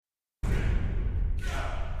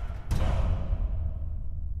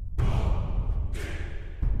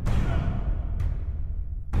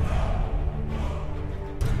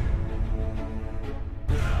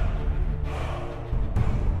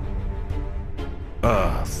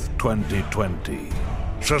Earth 2020.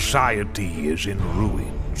 Society is in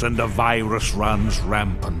ruins, and a virus runs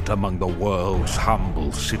rampant among the world's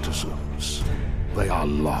humble citizens. They are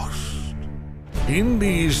lost. In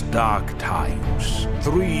these dark times,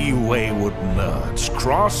 three wayward nerds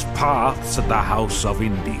cross paths at the House of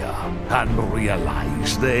India and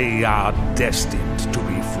realize they are destined to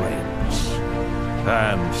be friends.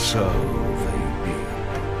 And so they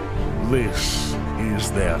did. This is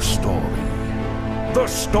their story. The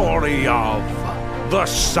story of the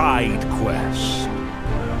Side Quest.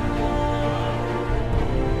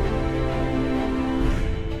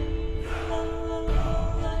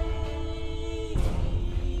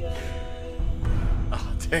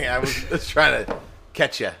 Dang, I was trying to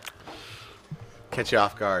catch you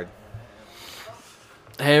off guard.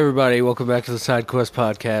 Hey everybody, welcome back to the Side Quest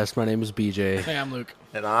podcast. My name is BJ. Hey, I'm Luke.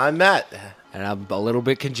 And I'm Matt. And I'm a little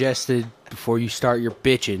bit congested before you start your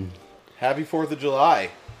bitching. Happy 4th of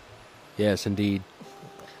July. Yes, indeed.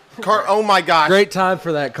 Oh my gosh. Great time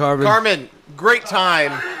for that, Carmen. Carmen, great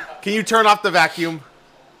time. Can you turn off the vacuum?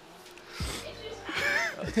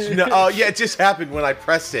 No, oh, yeah, it just happened when I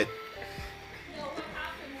pressed it.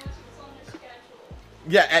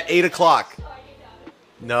 Yeah, at 8 o'clock.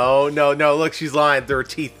 No. Look, she's lying through her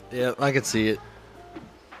teeth. Yeah, I can see it.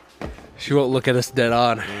 She won't look at us dead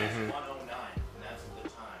on. 109, that's the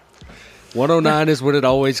time. 109 is when it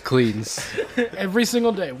always cleans. Every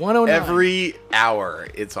single day, 109. Every hour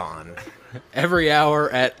it's on. Every hour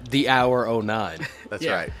at the hour 09. That's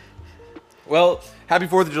Yeah. right. Well, happy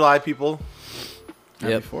 4th of July, people.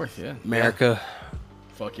 Happy Yep. 4th, yeah. America.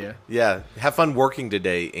 Fuck yeah. Yeah, have fun working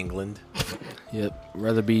today, England. Yep.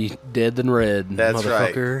 Rather be dead than red, That's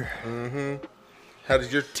right. motherfucker. How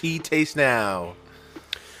does your tea taste now?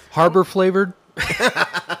 Harbor flavored.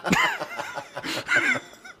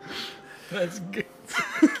 That's good.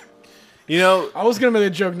 You know, I was gonna make a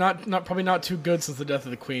joke, probably not too good since the death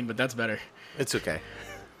of the Queen, but that's better. it's okay.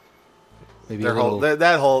 Maybe Their a little. whole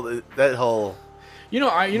that whole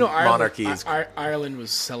Ireland, Monarchies. Ireland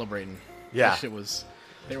was celebrating. Yeah. That shit was.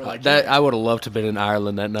 They were like That yeah. I would have loved to have been in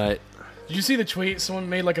Ireland that night. Did you see the tweet? Someone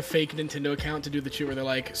made like a fake Nintendo account to do the tweet where they're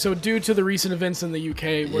like, "So due to the recent events in the UK,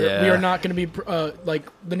 we Yeah. are not going to be like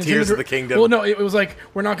the Nintendo Tears of the Kingdom." Well, no, it was like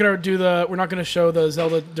we're not going to show the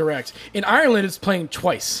Zelda Direct in Ireland. It's playing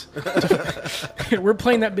twice. We're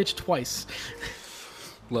playing that bitch twice.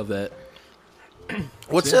 Love that.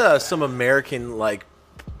 What's some American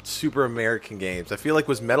super American games? I feel like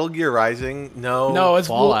was Metal Gear Rising? No, it's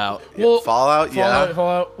Fallout. Fallout. Yeah.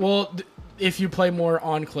 Fallout. Well, if you play more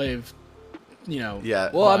Enclave, Yeah.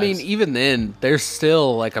 Well, I vibes. mean, even then, there's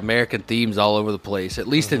still like American themes all over the place. At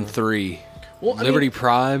least in 3, Well, I Liberty mean-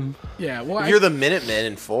 Prime. Yeah. Well, You're the Minutemen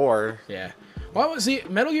in 4. Yeah. Well, see,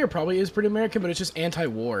 Metal Gear probably is pretty American, but it's just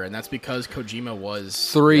anti-war, and that's because Kojima was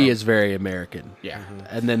 3 is very American. Yeah.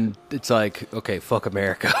 And then it's like, okay, fuck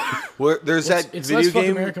America. There's that It's video less fuck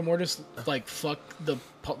game. America, more just like fuck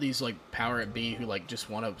these like power at B who like just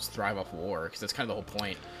want to thrive off war, because that's kind of the whole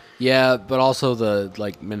point. Yeah, but also the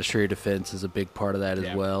Ministry of Defense is a big part of that as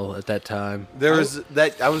Yeah. well at that time. There was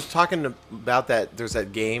that I was talking about that. There's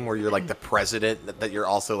that game where you're like the president that you're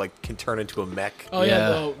also can turn into a mech. Oh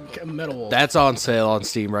Yeah. Metal Wolf. That's on sale on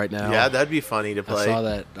Steam right now. Yeah, that'd be funny to I play. saw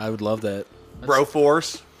that. I would love that.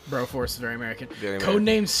 Broforce. Broforce is very American. Very American.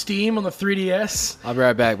 Codename Steam on the 3DS. I'll be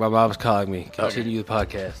right back. My mom's calling me. Continue the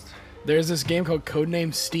podcast. There's this game called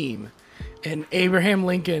Codename Steam, and Abraham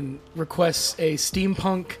Lincoln requests a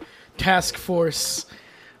steampunk task force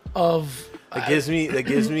of. That gives me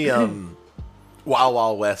Wild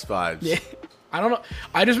Wild West vibes. Yeah, I don't know.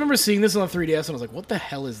 I just remember seeing this on the 3DS, and I was like, "What the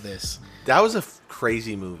hell is this?" That was a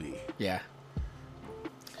crazy movie. Yeah.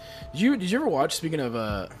 Did you ever watch? Speaking of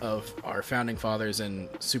our founding fathers and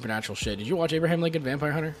supernatural shit, did you watch Abraham Lincoln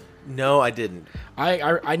Vampire Hunter? No, I didn't.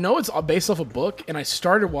 I know it's based off a book, and I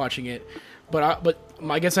started watching it, but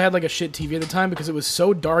I guess I had like a shit TV at the time because it was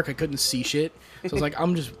so dark I couldn't see shit. So I was like,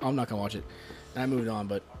 I'm not gonna watch it. And I moved on,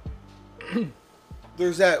 but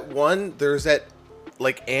There's that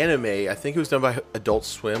anime. I think it was done by Adult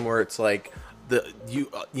Swim, where it's like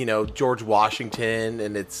George Washington,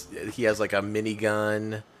 and he has like a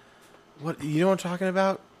minigun. What, you know what I'm talking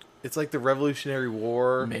about? It's like the Revolutionary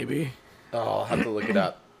War. maybe. Oh, I'll have to look it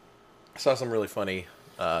up. I saw some really funny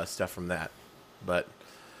stuff from that, but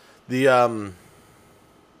the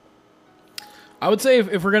I would say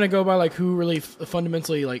if we're gonna go by like who really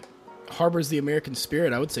fundamentally harbors the American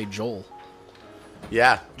spirit, I would say Joel.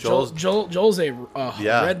 yeah, Joel's a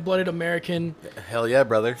Yeah. red-blooded American hell yeah,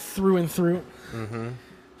 brother. through and through. Mm-hmm.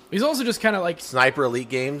 He's also just kind of like Sniper Elite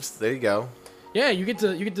Games. There you go. Yeah, you get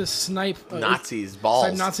to snipe Nazis balls.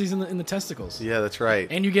 Snipe Nazis in the testicles. Yeah, that's right.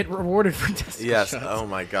 And you get rewarded for testicle Yes. shots. Oh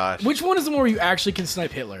my gosh. Which one is the one where you actually can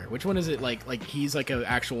snipe Hitler? Which one is it? Like he's like an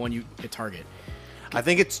actual one you target. I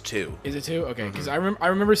think it's 2. Is it 2? Okay, because I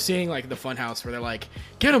remember seeing like the Funhouse where they're like,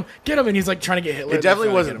 get him, and he's like trying to get Hitler. It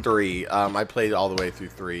definitely wasn't 3. I played all the way through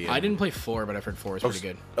 3. I didn't play 4, but I've heard 4 is pretty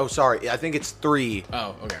good. Oh, sorry. I think it's 3.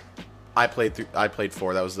 Oh, okay. I played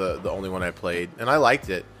 4. That was the only one I played, and I liked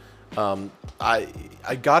it.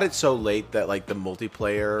 I got it so late that like the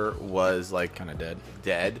multiplayer was like Kind of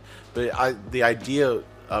dead, but the idea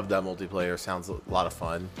of that multiplayer sounds a lot of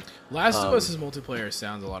fun. Last of Us's multiplayer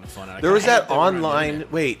sounds a lot of fun. There was that online.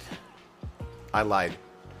 Wait, I lied.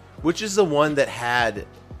 Which is the one that had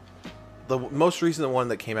the most recent one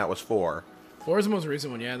that came out was 4. 4 is the most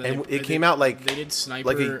recent one, yeah. And it came out like they did Sniper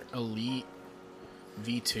like Elite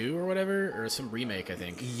V2 or whatever, or some remake, I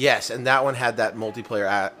think. Yes, and that one had that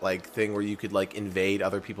multiplayer like thing where you could like invade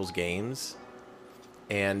other people's games,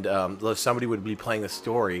 and somebody would be playing the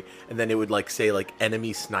story, and then it would like say like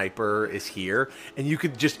enemy sniper is here, and you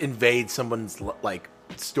could just invade someone's like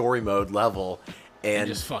story mode level. And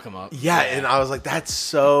just fuck them up. Yeah, and I was like, "That's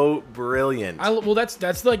so brilliant." Well,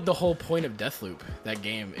 that's like the whole point of Deathloop. That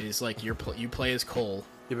game is like you play as Cole.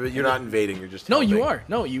 Yeah, but you're not invading. You're just no, helping. you are.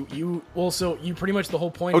 No, you. Well, so you pretty much the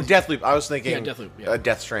whole point. Oh, is, Deathloop. I was thinking. Yeah, Deathloop. Yeah.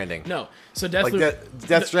 Death Stranding. No, so Deathloop. Like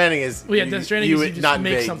Death Stranding is. Well, yeah, Death Stranding you is would you just not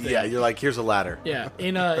make invade. something. Yeah, you're like, here's a ladder. Yeah,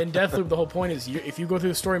 in Deathloop, the whole point is if you go through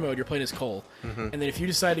the story mode, you're playing as Cole, and then if you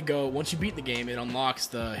decide to go, once you beat the game, it unlocks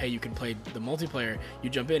the hey, you can play the multiplayer. You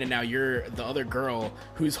jump in, and now you're the other girl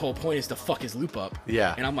whose whole point is to fuck his loop up.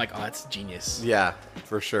 Yeah, and I'm like, oh, that's genius. Yeah,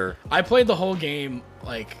 for sure. I played the whole game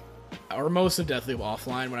or most of Deathloop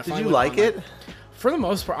offline. When I did you like it? For the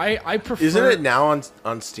most part, I prefer. Isn't it now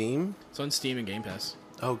on Steam? It's on Steam and Game Pass.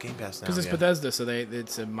 Oh, Game Pass now. Because it's Bethesda, so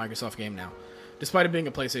it's a Microsoft game now, despite it being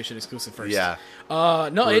a PlayStation exclusive first. Yeah.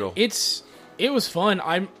 No, it was fun.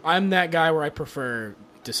 I'm that guy where I prefer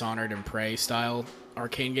Dishonored and Prey style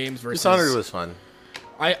arcane games versus Dishonored was fun.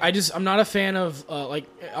 I'm not a fan of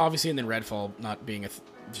obviously, and then Redfall not being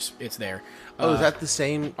just it's there. Oh, is that the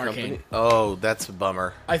same Arcane. company? Oh, that's a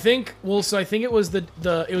bummer. I think it was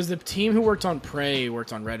the team who worked on Prey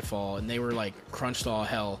worked on Redfall, and they were like crunched all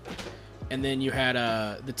hell. And then you had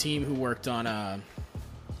the team who worked on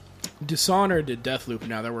Dishonored did Deathloop, and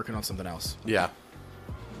now they're working on something else. Yeah.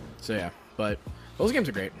 So yeah, but those games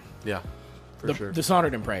are great. Yeah. For sure.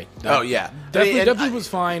 Dishonored and Prey. Oh yeah, Deathloop was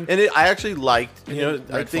fine. And I actually liked.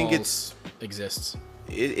 I think it exists.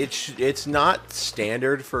 It's not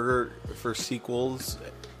standard for sequels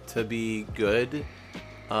to be good,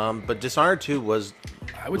 but Dishonored 2 was.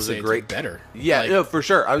 I would say great, better. Yeah, no, for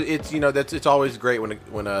sure. It's always great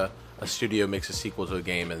when a studio makes a sequel to a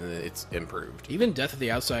game and it's improved. Even Death of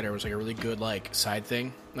the Outsider was like a really good side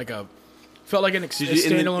thing, felt like a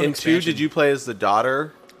standalone. In 2, did you play as the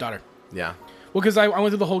daughter? Daughter. Yeah. Well, because I went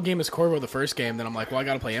through the whole game as Corvo the first game, then I'm like, well, I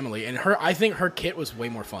got to play Emily, and I think her kit was way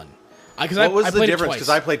more fun. What was the difference? Because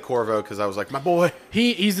I played Corvo because I was like, my boy.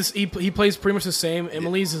 He plays pretty much the same.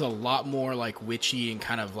 Emily's is a lot more witchy and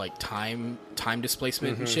kind of time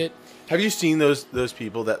displacement and shit. Have you seen those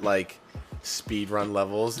people that speed run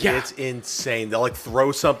levels? Yeah. It's insane. They'll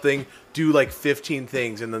throw something, do 15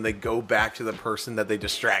 things, and then they go back to the person that they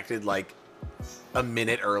distracted a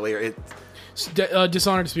minute earlier.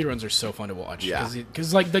 Dishonored speedruns are so fun to watch. Yeah,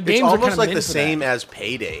 because the games it's almost are the same as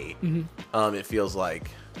Payday. It feels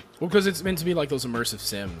like. Well, because it's meant to be those immersive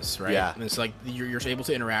sims, right? Yeah. And it's you're able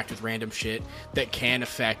to interact with random shit that can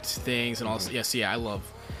affect things and all. Yes, yeah, I love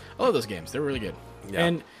those games. They're really good. Yeah.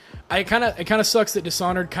 And it kind of sucks that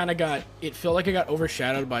Dishonored it felt like it got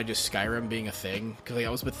overshadowed by just Skyrim being a thing, because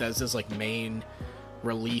that was Bethesda's main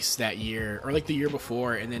release that year, or the year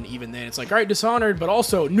before, and then even then it's all right, Dishonored, but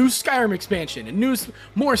also new Skyrim expansion and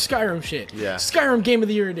more Skyrim shit. Yeah. Skyrim Game of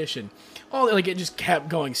the Year edition. It just kept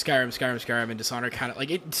going Skyrim, and Dishonored kind of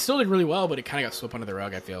it still did really well, but it kind of got swept under the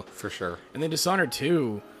rug, I feel. For sure. And then Dishonored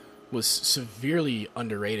 2 was severely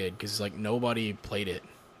underrated because nobody played it.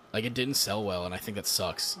 It didn't sell well, and I think that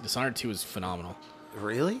sucks. Dishonored 2 is phenomenal.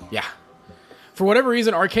 Really? Yeah. For whatever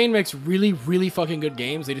reason, Arcane makes really, really fucking good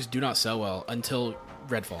games. They just do not sell well until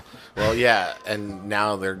Redfall. Well, yeah, and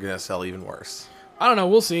now they're gonna sell even worse. I don't know.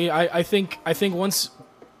 We'll see. I think once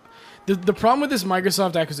the problem with this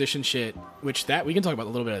Microsoft acquisition shit, which we can talk about a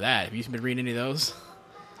little bit of that. Have you been reading any of those?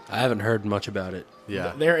 I haven't heard much about it.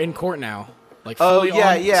 Yeah, they're in court now. Fully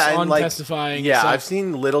on testifying. Yeah, I've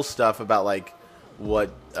seen little stuff about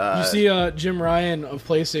what you see. Jim Ryan of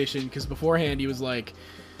PlayStation, because beforehand he was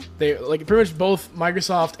they pretty much both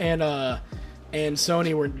Microsoft and and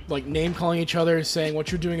Sony were like name calling each other, saying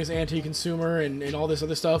what you're doing is anti-consumer and all this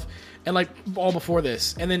other stuff, and like all before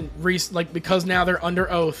this, and then because now they're under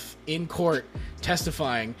oath in court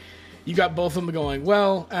testifying, you got both of them going,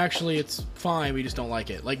 well, actually it's fine, we just don't like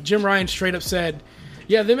it. Like Jim Ryan straight up said,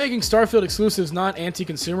 yeah, they're making Starfield exclusives, not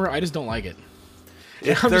anti-consumer, I just don't like it.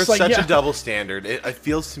 There's such a double standard. It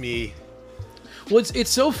feels to me well, it's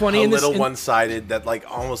so funny a little one-sided that like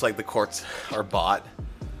almost like the courts are bought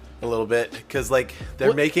a little bit, because like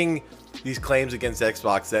they're making these claims against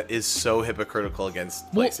Xbox that is so hypocritical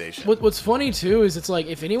against PlayStation. What's funny too is it's like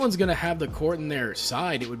if anyone's gonna have the court in their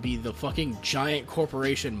side, it would be the fucking giant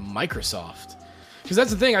corporation Microsoft. Because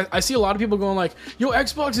that's the thing, I see a lot of people going like, yo,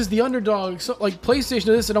 Xbox is the underdog, so, like PlayStation is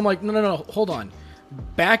this, and I'm like, no, hold on.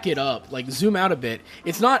 Back it up, like zoom out a bit.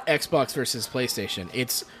 It's not Xbox versus PlayStation.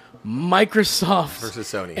 It's Microsoft versus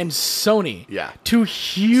Sony and Sony. Yeah, two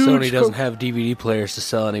huge. Sony doesn't have DVD players to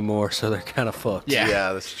sell anymore, so they're kind of fucked.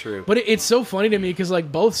 Yeah, that's true. But it's so funny to me because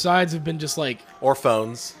like both sides have been just like or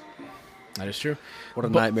phones. That is true. What a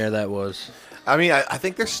nightmare that was. I mean, I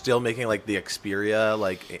think they're still making like the Xperia.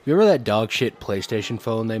 Like, you remember that dog shit PlayStation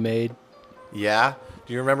phone they made? Yeah.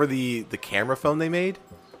 Do you remember the camera phone they made?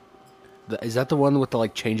 Is that the one with the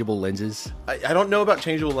like changeable lenses? I don't know about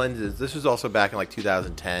changeable lenses. This was also back in like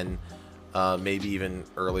 2010, maybe even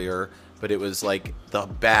earlier. But it was like the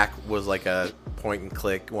back was like a point and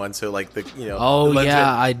click one, so like the Oh the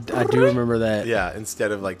yeah, I do remember that. Yeah,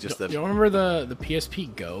 instead of like just the. You remember the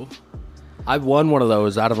PSP Go? I won one of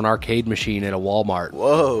those out of an arcade machine at a Walmart.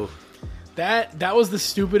 Whoa. That was the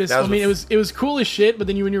stupidest. I mean, it was cool as shit, but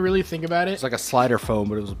then when you really think about it, it's like a slider phone,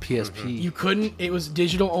 but it was a PSP. Mm-hmm. You couldn't. It was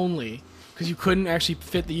digital only because you couldn't actually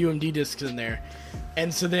fit the UMD discs in there,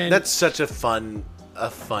 and so then that's such a fun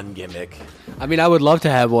gimmick. I mean, I would love to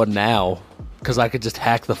have one now because I could just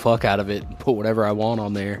hack the fuck out of it and put whatever I want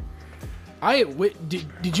on there.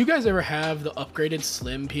 Did you guys ever have the upgraded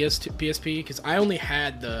slim PSP? Because I only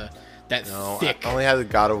had thick. I only had the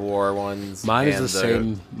God of War ones. Mine is the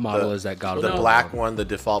same model as that God of War. The black one, the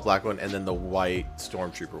default black one, and then the white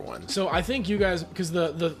Stormtrooper one. So I think you guys, because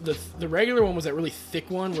the regular one was that really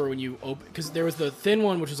thick one where when you open, because there was the thin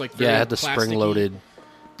one which was like very it had the plasticky. spring-loaded.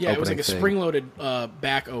 Yeah, it was like a spring-loaded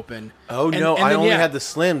back open. Oh no, I only had the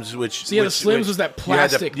Slims, which the Slims was that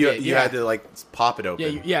plastic. You had to like pop it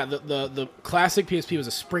open. Yeah. The classic PSP was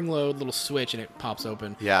a spring-load little switch and it pops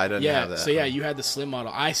open. Yeah, I didn't have that. So yeah, you had the Slim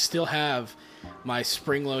model. I still have my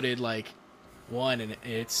spring-loaded like one, and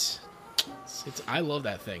it's I love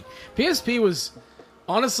that thing. PSP was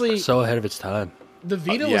honestly so ahead of its time. The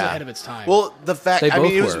Vita was ahead of its time. Well, the fact,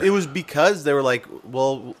 were. it was because they were like,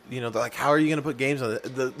 well, they're like, how are you going to put games on it?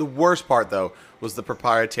 The worst part, though, was the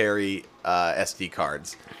proprietary SD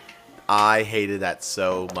cards. I hated that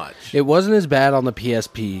so much. It wasn't as bad on the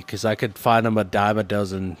PSP because I could find them a dime a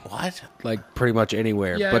dozen. What? Like pretty much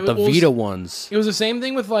anywhere. Yeah, but the Vita ones. It was the same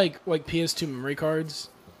thing with like PS2 memory cards.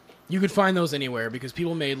 You could find those anywhere because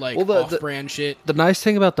people made like off-brand shit. The nice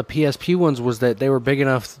thing about the PSP ones was that they were big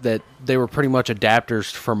enough that they were pretty much adapters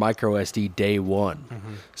for micro SD day one.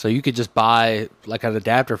 Mm-hmm. So you could just buy like an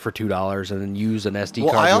adapter for $2 and then use an SD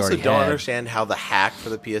card. Well, I also don't understand how the hack for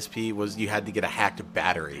the PSP was you had to get a hacked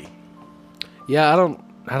battery. Yeah, I don't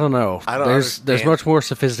know. There's much more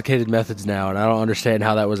sophisticated methods now, and I don't understand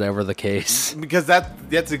how that was ever the case. Because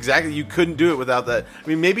that's exactly, you couldn't do it without that. I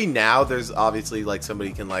mean, maybe now there's obviously like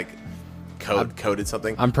somebody can like coded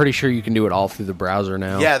something. I'm pretty sure you can do it all through the browser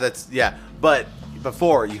now. Yeah, but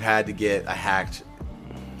before you had to get a hacked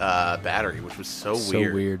battery, which was so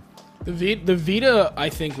weird. The Vita, I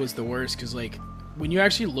think, was the worst because like when you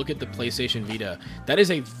actually look at the PlayStation Vita, that is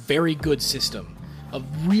a very good system. A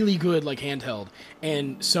really good like handheld,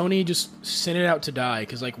 and Sony just sent it out to die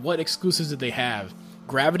because like what exclusives did they have?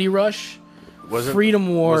 Gravity Rush,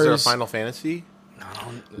 Freedom Wars. Was there a Final Fantasy?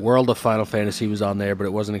 World of Final Fantasy was on there, but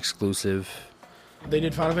it wasn't exclusive. They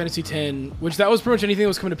did Final Fantasy X, which that was pretty much anything that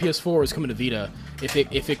was coming to PS4 was coming to Vita if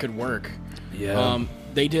it could work. Yeah.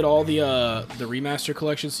 They did all the remaster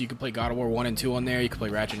collections, so you could play God of War 1 and 2 on there. You could play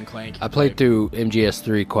Ratchet and Clank. I played through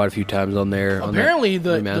MGS3 quite a few times on there. Apparently,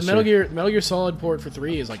 the Metal Gear Solid port for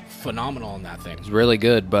 3 is like phenomenal on that thing. It's really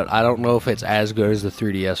good, but I don't know if it's as good as the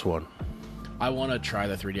 3DS one. I want to try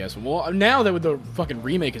the 3DS one. Well, now that the fucking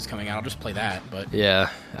remake is coming out, I'll just play that. But yeah,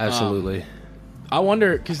 absolutely. I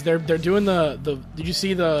wonder because they're doing the. Did you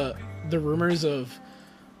see the rumors of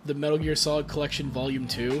the Metal Gear Solid Collection Volume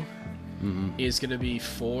 2? Mm-hmm. Is going to be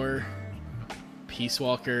 4, Peace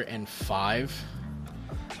Walker, and 5.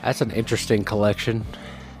 That's an interesting collection.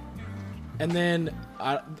 And then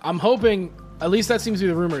I'm hoping, at least that seems to be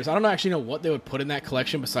the rumors. I don't actually know what they would put in that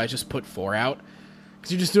collection besides just put 4 out.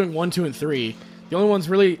 because you're just doing 1, 2, and 3. The only ones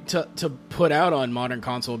really to put out on modern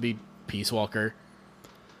console would be Peace Walker,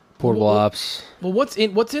 Portable Ops. Well, what's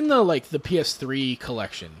in the the PS3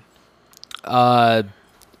 collection?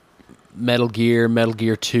 Metal Gear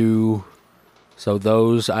 2. So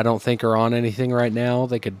those I don't think are on anything right now.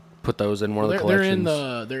 They could put those in one of the collections.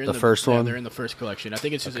 They're in the first one. They're in the first collection. I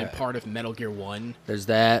think it's just a part of Metal Gear 1. There's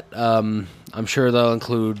that. I'm sure they'll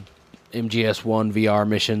include MGS1 VR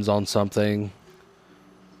missions on something.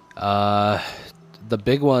 The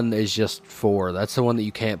big one is just 4. That's the one that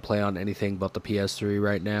you can't play on anything but the PS3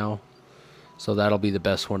 right now. So that'll be the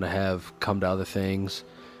best one to have come to other things.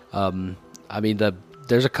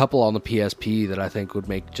 There's a couple on the PSP that I think would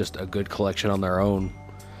make just a good collection on their own.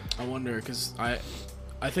 I wonder, because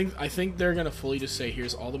I think they're gonna fully just say,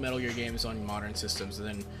 here's all the Metal Gear games on modern systems, and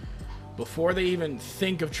then before they even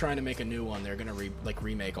think of trying to make a new one, they're gonna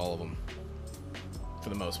remake all of them for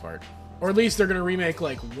the most part, or at least they're gonna remake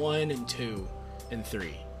 1 and 2 and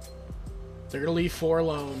 3. They're gonna leave 4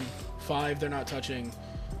 alone, 5 they're not touching,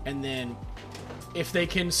 and then if they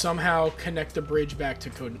can somehow connect the bridge back to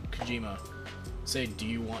Kojima, say, do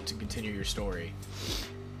you want to continue your story?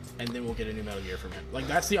 And then we'll get a new Metal Gear from him.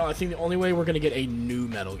 That's the only way we're gonna get a new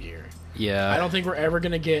Metal Gear. Yeah. I don't think we're ever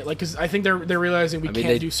gonna get because I think they're realizing we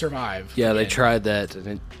can't do Survive. Yeah, they again. tried that.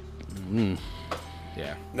 And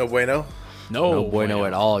Yeah. No bueno. no bueno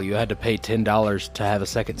at all. You had to pay $10 to have a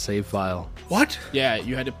second save file. What? Yeah,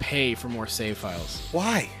 you had to pay for more save files.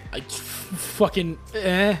 Why? Fucking.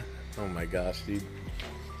 Oh my gosh, dude.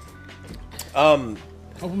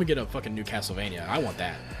 Hope we get a fucking new Castlevania. I want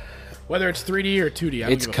that. Whether it's 3D or 2D,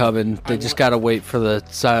 It's coming. They just gotta wait for the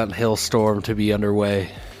Silent Hill storm to be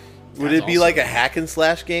underway. Would it be like a hack and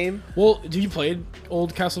slash game? Well, do you played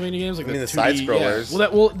old Castlevania games? I mean, the 2D? side scrollers.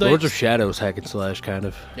 Yeah. Lords of Shadows hack and slash, kind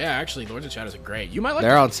of. Yeah, actually, Lords of Shadows are great. You might like.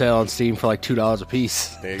 They're on sale on Steam for $2 a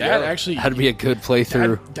piece. There you that. go. Actually, That'd be a good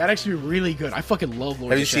playthrough. That actually be really good. I fucking love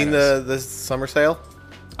Lords Have you of seen Shadows. the summer sale?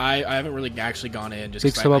 I haven't really actually gone in just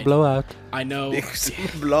Big 'cause summer blowout. I know.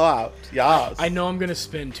 Blowout. Yes. I know I'm gonna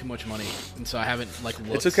spend too much money, and so I haven't looked.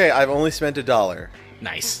 It's okay. I've only spent $1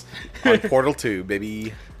 Nice. on Portal 2,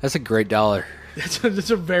 baby. That's a great dollar. That's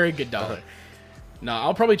a very good dollar. No,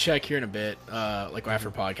 I'll probably check here in a bit, after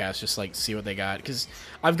podcast, just see what they got, because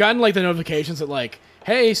I've gotten the notifications that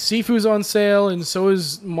hey, Sifu's on sale, and so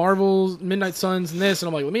is Marvel Midnight Suns and this, and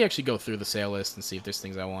I'm like, let me actually go through the sale list and see if there's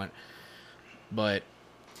things I want. But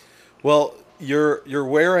Well, you're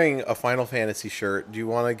wearing a Final Fantasy shirt. Do you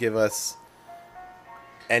want to give us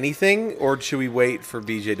anything, or should we wait for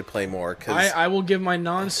BJ to play more? I will give my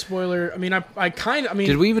non-spoiler. I mean,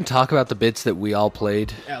 Did we even talk about the bits that we all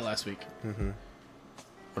played last week.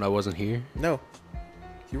 when I wasn't here? No,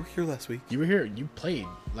 you were here last week. You were here. You played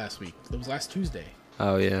last week. It was last Tuesday.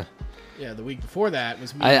 Oh, yeah. Yeah, the week before that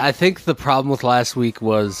was me. I think the problem with last week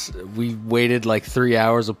was we waited 3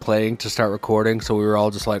 hours of playing to start recording, so we were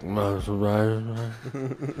all just like... Well,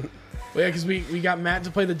 yeah, because we got Matt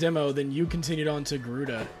to play the demo, then you continued on to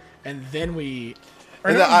Garuda, and then we...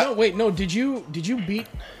 Or no, did you beat...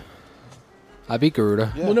 I beat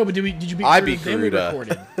Garuda. Yeah. Well, no, but did you beat Garuda? I beat then Garuda. we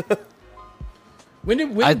recorded. when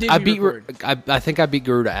did we record? I think I beat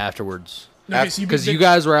Garuda afterwards. No, so because you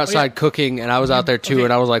guys were outside cooking, and I was out there too,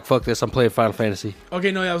 and I was like, fuck this, I'm playing Final Fantasy.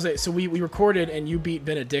 Okay, no, that was it. So we recorded, and you beat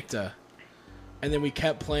Benedicta, and then we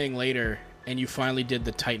kept playing later, and you finally did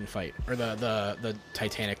the Titan fight, or the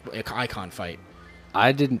Titanic icon fight.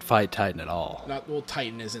 I didn't fight Titan at all.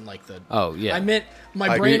 Titan is in the... Oh, yeah. I meant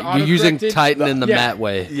my brain You're using autocorrected. Titan in the mat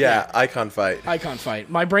way. Yeah, icon fight. Icon fight.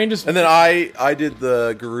 My brain just... And then I did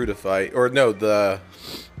the Garuda fight, or no, the...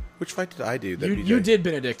 Which fight did I do? That BJ? You did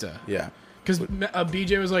Benedicta. Yeah. Because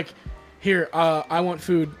BJ was like, here, I want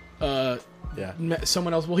food. Yeah.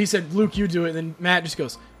 Someone else. Well, he said, Luke, you do it. And then Matt just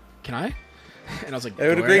goes, can I? And I was like, I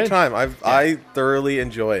had a great time. I thoroughly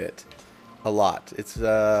enjoy it a lot. It's,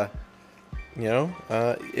 if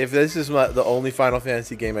this is the only Final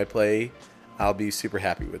Fantasy game I play, I'll be super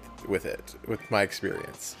happy with it, with my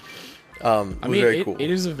experience. Very cool. It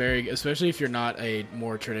is a very, especially if you're not a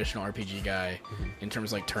more traditional RPG guy in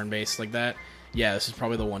terms of turn-based like that. Yeah, this is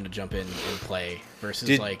probably the one to jump in and play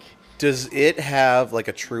versus Does it have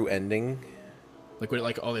a true ending?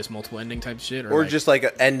 There's multiple ending type shit, or just an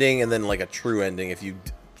ending and then a true ending if you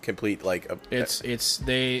complete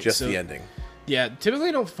the ending. Yeah,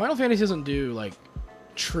 typically Final Fantasy doesn't do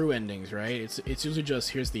true endings, right? It's usually just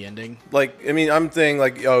here's the ending. I'm saying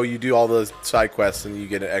you do all the side quests and you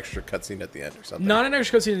get an extra cutscene at the end or something. Not an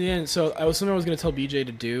extra cutscene at the end. So I was going to tell BJ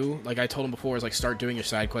to do. I told him before, is start doing your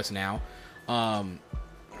side quests now.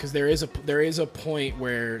 Because there is a point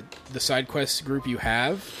where the side quest group you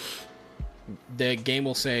have the game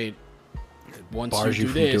will say once Bars you you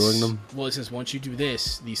do from this. doing them? Well, it says once you do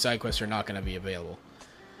this, these side quests are not going to be available.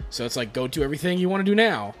 So it's like go do everything you want to do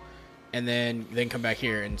now, and then come back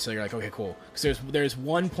here. And so you're like, okay, cool. Because there's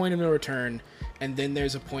one point of no return, and then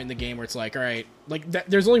there's a point in the game where it's like, all right, like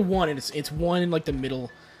there's only one, and it's one in like the middle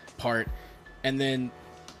part, and then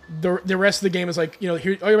the rest of the game is like, you know,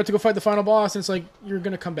 here, oh, you're about to go fight the final boss, and it's like you're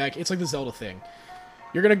gonna come back. It's like the Zelda thing.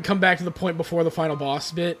 You're gonna come back to the point before the final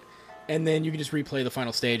boss bit, and then you can just replay the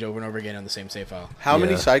final stage over and over again on the same save file. How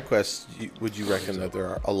many Yeah. side quests would you reckon that there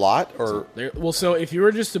are? A lot, or So if you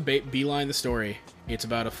were just to beeline the story, it's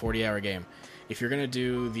about a 40-hour game. If you're gonna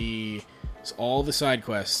do all the side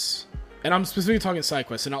quests, and I'm specifically talking side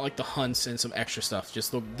quests, so not like the hunts and some extra stuff,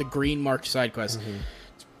 just the green marked side quests.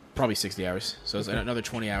 It's probably 60 hours. So it's another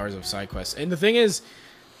 20 hours of side quests. And the thing is,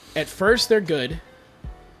 at first they're good.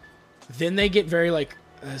 Then they get very like,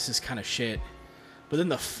 this is kind of shit. But then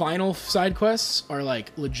the final side quests are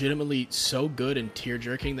like legitimately so good and tear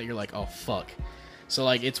jerking that you're like, oh fuck. So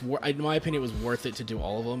like in my opinion, it was worth it to do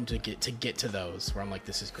all of them to get to those where I'm like,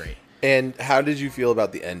 this is great. and how did you feel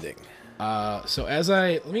about the ending So as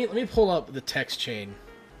let me pull up the text chain.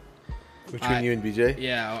 between you and BJ?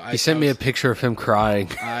 Yeah, He sent me a picture of him crying.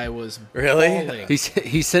 I was Really? bawling.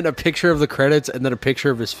 He sent a picture of the credits and then a picture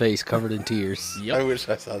of his face covered in tears. I Yep. wish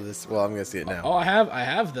I saw this. Well, I'm gonna see it now. Oh, I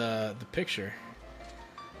have the picture.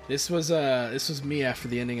 This was me after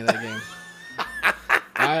the ending of that game.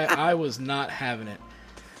 I was not having it.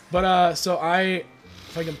 But so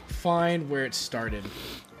if I can find where it started.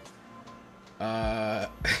 I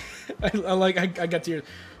got to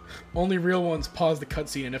only real ones pause the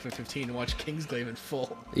cutscene in FF15 and watch Kingsglaive in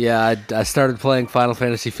full. Yeah, I started playing Final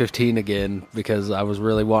Fantasy 15 again because I was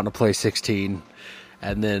really wanting to play 16.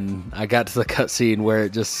 And then I got to the cutscene where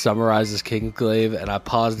it just summarizes Kingsglaive, and I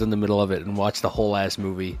paused in the middle of it and watched the whole ass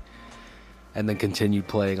movie. And then continued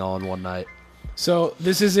playing all in one night. So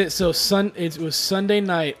this is it. So it was Sunday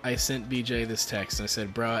night. I sent BJ this text and I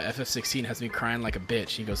said, "Bro, FF16 has me crying like a bitch."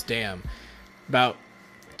 He goes, "Damn." About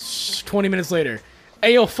 20 minutes later,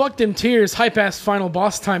 "Hey yo, fuck them tears. Hype ass final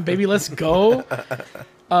boss time, baby. Let's go."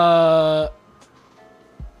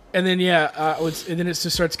 And then and then it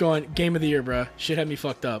just starts going. Game of the year, bro. Shit had me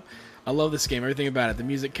fucked up. I love this game. Everything about it. The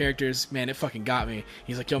music, characters, man, it fucking got me.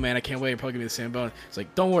 He's like, "Yo, man, I can't wait. You're probably gonna be the same bone." It's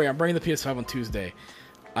like, "Don't worry, I'm bringing the PS5 on Tuesday."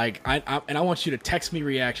 Like, I want you to text me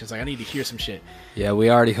reactions. Like, I need to hear some shit. Yeah, we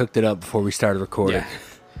already hooked it up before we started recording.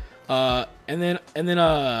 Yeah. And then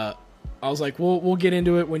I was like, we'll get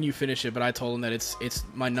into it when you finish it. But I told him that it's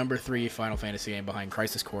my number 3 Final Fantasy game behind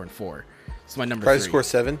Crisis Core and 4. It's my number 3. Crisis Core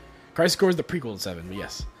 7. Crisis Core is the prequel to 7. But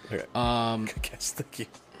yes. Okay. Yes, thank you.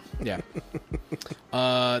 Yeah.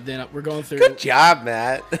 Then we're going through. Good job,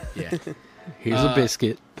 Matt. Yeah. Here's a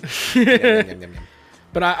biscuit.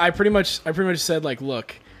 But I pretty much said, like,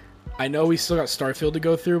 look, I know we still got Starfield to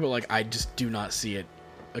go through, but like I just do not see it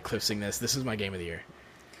eclipsing this. This is my game of the year.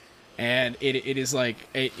 And it is like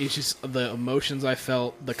it's just the emotions I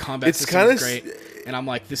felt, the combat It's system kinda is great, and I'm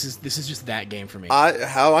like, this is just that game for me.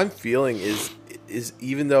 How I'm feeling is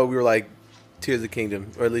even though we were like Tears of the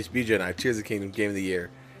Kingdom, or at least BJ and I, Tears of the Kingdom game of the year,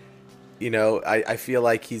 you know, I feel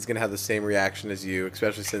like he's gonna have the same reaction as you,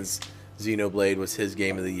 especially since Xenoblade was his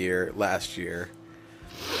game of the year last year.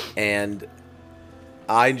 And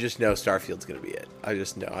I just know Starfield's going to be it. I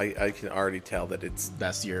just know. I can already tell that it's...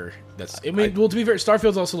 I mean, well, to be fair,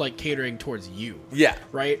 Starfield's also, like, catering towards you. Yeah.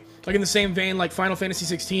 Right? Like, in the same vein, like, Final Fantasy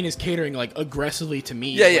 16 is catering, like, aggressively to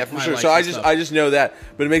me. Yeah, like, for my sure. likes So and stuff. I just know that.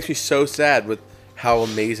 But it makes me so sad with how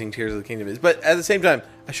amazing Tears of the Kingdom is. But at the same time,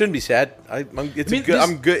 I shouldn't be sad.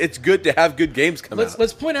 It's good to have good games come out.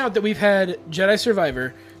 Let's point out that we've had Jedi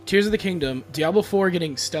Survivor, Tears of the Kingdom, Diablo 4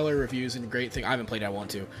 getting stellar reviews and great thing. I haven't played it, I want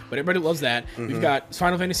to, but everybody loves that. We've got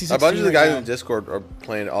Final Fantasy 16. A bunch of the right guys now. in Discord are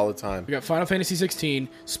playing it all the time. We got Final Fantasy 16,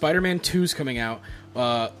 Spider-Man 2's coming out,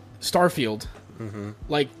 Starfield.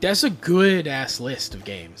 Like, that's a good ass list of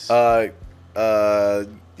games. Yakuza,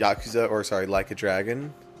 Like a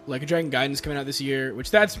Dragon. Like a Dragon Guidance coming out this year, which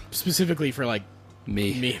that's specifically for like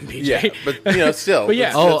Me. me and BJ. Yeah, but still. But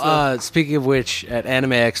yeah. Oh, speaking of which, at Anime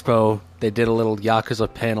Expo, they did a little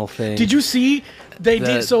Yakuza panel thing. Did you see they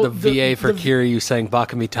did so the VA for Kiryu sang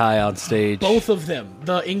Bakami Tai on stage? both of them,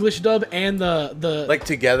 the English dub and the like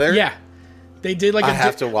together? yeah. They did like I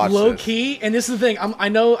have to watch low this. key, and this is the thing. I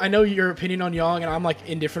know your opinion on Young, and I'm like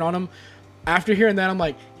indifferent on him. After hearing that, I'm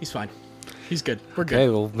like, he's fine, he's good, we're good. Okay,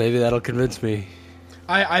 well, maybe that'll convince me.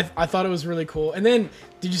 I thought it was really cool. And then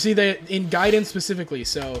did you see that in Guidance specifically?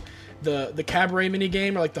 So the cabaret mini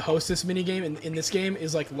game or like the hostess mini game in this game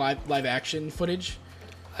is like live action footage.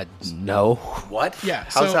 No. What? Yeah.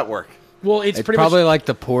 How does so that work? Well, it's pretty probably much like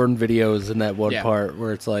the porn videos in that one Yeah. part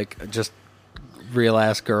where it's like just real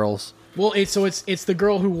ass girls. well, it's the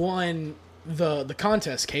girl who won the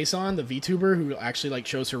contest, Kason, the VTuber who actually like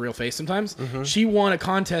shows her real face sometimes. She won a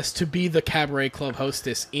contest to be the Cabaret Club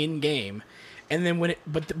hostess in game, and then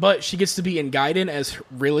but she gets to be in Gaiden as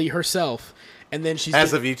really herself, and then she's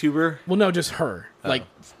As a VTuber? well, no, just her, like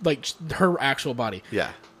her actual body.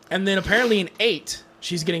 Yeah. And then apparently in 8,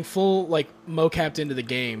 she's getting full like mocapped into the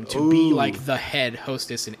game to be like the head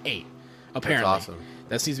hostess in 8. Apparently, That's awesome.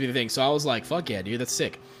 That seems to be the thing. So I was like, "Fuck yeah, dude, that's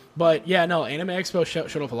sick." But yeah, no, Anime Expo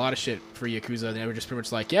showed off a lot of shit for Yakuza. They were just pretty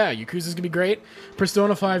much like, "Yeah, Yakuza's gonna be great."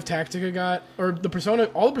 Persona 5 Tactica all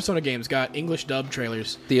the Persona games got English dub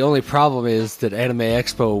trailers. The only problem is that Anime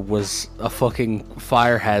Expo was a fucking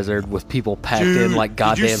fire hazard with people packed in like did you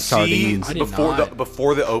goddamn see sardines. I did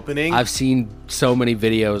before the opening? I've seen so many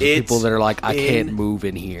videos of It's people that are like, I can't move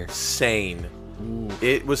in here. insane.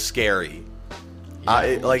 It was scary.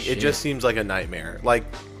 holy It shit. just seems like a nightmare. Like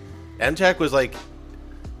MTech was like,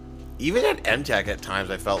 even at MTech at times,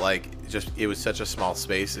 I felt like it was such a small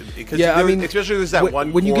space. Because Yeah, I mean, especially there's that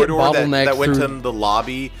one when you get corridor bottlenecked that went through- to the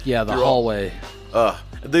lobby. Yeah, the through hallway.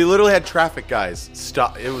 They literally had traffic guys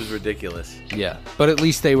stop. It was ridiculous. Yeah, but at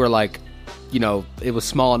least they were like, it was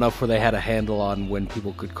small enough where they had a handle on when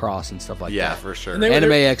people could cross and stuff like Yeah, that. for sure. And they were Anime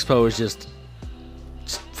there- Expo is just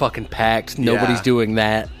fucking packed. Nobody's doing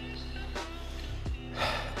that.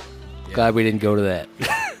 Glad we didn't go to that.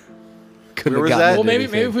 Couldn't Where was have gotten that? Well, into maybe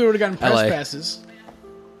anything. if we would have gotten press LA. passes,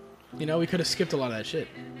 we could have skipped a lot of that shit.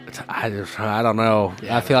 I don't know.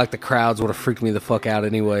 Yeah, I feel like the crowds would have freaked me the fuck out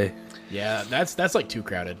anyway. Yeah, that's like too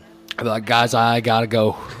crowded. I'd be like, guys, I gotta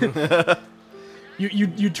go.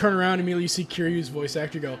 You turn around and immediately see Kiryu's voice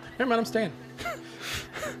actor go, "Never mind, I'm staying."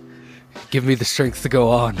 Give me the strength to go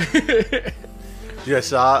on. Dude, I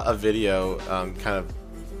saw a video, kind of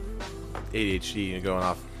ADHD going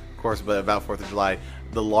off course, but about 4th of July.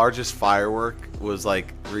 The largest firework was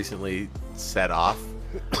like recently set off,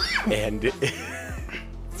 and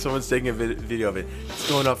someone's taking a video of it. It's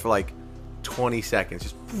going up for like 20 seconds,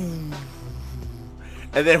 just.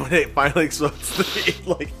 And then when it finally explodes,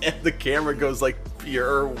 the camera goes like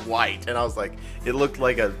pure white, and I was like, it looked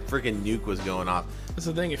like a freaking nuke was going off. That's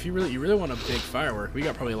the thing. If you really want a big firework, we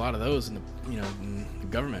got probably a lot of those in the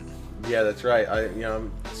government. Yeah, that's right.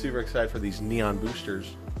 I'm super excited for these neon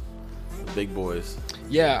boosters, the big boys.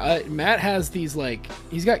 Yeah, Matt has these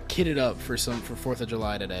he's got kitted up for 4th of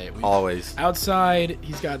July today. Always. Outside,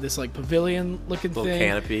 he's got this pavilion looking Little thing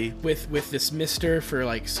canopy. with this mister for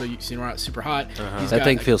so you're not super hot. He's That got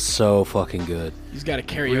thing feels so fucking good. He's got a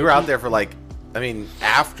karaoke. We were out there for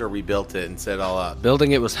after we built it and set it all up.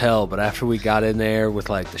 Building it was hell, but after we got in there with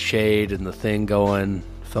the shade and the thing going,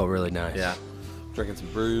 felt really nice. Yeah. Drinking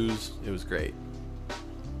some brews. It was great.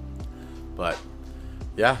 But,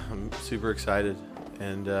 yeah, I'm super excited.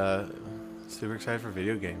 And super excited for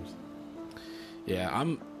video games. Yeah,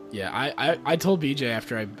 I told BJ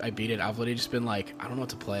after I beat it, I've literally just been like, I don't know what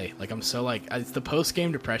to play. I'm so it's the post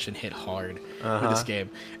game depression hit hard for this game,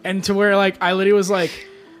 and to where I literally was like,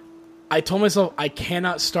 I told myself I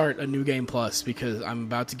cannot start a new game plus because I'm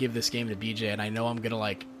about to give this game to BJ, and I know I'm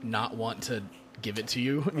gonna not want to give it to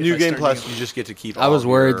you. if New I Game start Plus, new- you just get to keep I was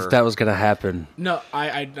worried that was going to happen. No,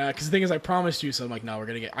 because the thing is, I promised you, so I'm like, no, we're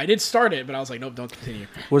gonna get. I did start it, but I was like, nope, don't continue.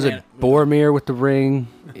 Was it Boromir with the ring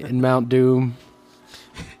in Mount Doom?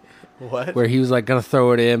 What? Where he was going to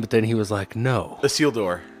throw it in, but then he was like, no. The seal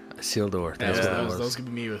door. Sildor. That That's was, what that it was, was. those could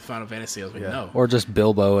be me with Final Fantasy. I was like, Yeah. no. Or just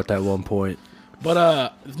Bilbo at that one point.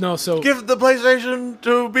 But no. So Give the PlayStation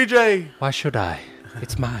to BJ. Why should I?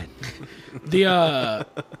 It's mine. the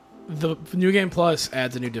New Game Plus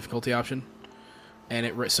adds a new difficulty option, and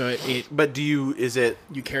it But is it?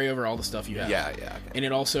 you carry over all the stuff you have. Yeah. Okay. And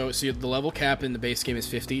it also the level cap in the base game is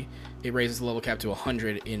 50. It raises the level cap to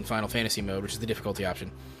 100 in Final Fantasy mode, which is the difficulty option,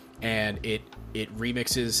 and it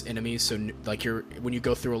remixes enemies. So when you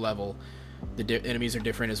go through a level, the enemies are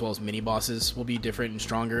different, as well as mini bosses will be different and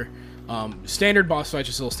stronger. Standard boss fights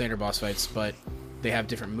are still standard boss fights, but they have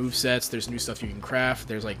different move sets. There's new stuff you can craft.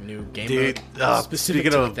 There's new game Dude, mode specific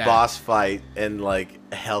speaking to of that. boss fight and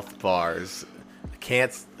health bars, I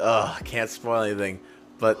can't spoil anything,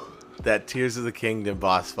 but that Tears of the Kingdom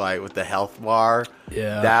boss fight with the health bar,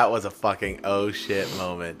 that was a fucking oh shit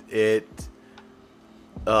moment.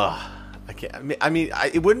 I can't.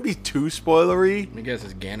 It wouldn't be too spoilery. I guess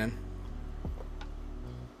it's Ganon.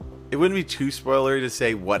 It wouldn't be too spoilery to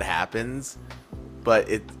say what happens, but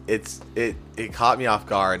it caught me off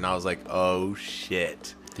guard, and I was like, oh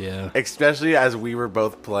shit. Yeah. Especially as we were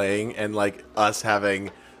both playing and us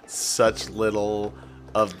having such little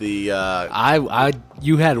of the.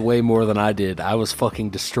 You had way more than I did. I was fucking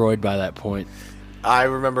destroyed by that point. I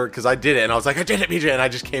remember because I did it, and I was like, I did it, BJ, and I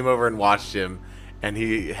just came over and watched him, and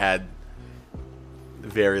he had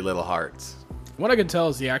very little hearts. What I can tell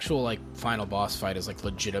is the actual like final boss fight is like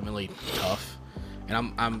legitimately tough,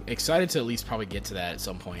 and I'm excited to at least probably get to that at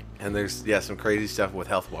some point. And there's some crazy stuff with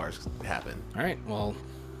health bars happen. All right, well,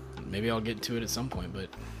 maybe I'll get to it at some point, but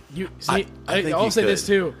you I see, think I'll you say could. this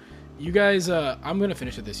too. You guys, I'm gonna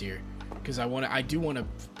finish it this year because I do want to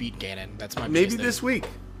beat Ganon. That's my Maybe biggest thing. this week.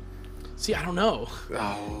 See, I don't know.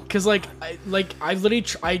 Oh, Because, I literally,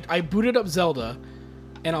 I booted up Zelda,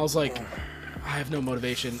 and I was like, I have no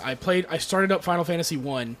motivation. I started up Final Fantasy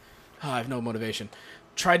 1. I have no motivation.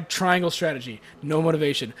 Tried Triangle Strategy. No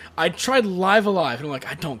motivation. I tried Live Alive, and I'm like,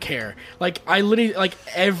 I don't care. Like, I literally, like,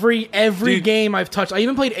 every Dude. game I've touched. I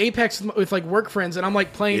even played Apex with like, work friends, and I'm,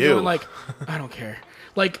 like, playing, Ew. doing, like, I don't care.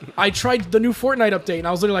 Like, I tried the new Fortnite update, and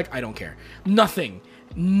I was literally like, I don't care.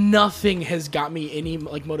 Nothing has got me any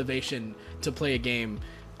like motivation to play a game,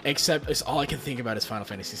 except it's all I can think about is Final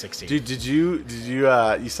Fantasy 16. dude, did you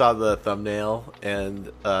you saw the thumbnail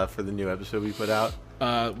and for the new episode we put out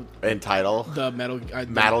and title The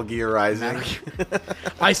Metal Gear Rising?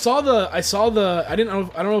 I saw the I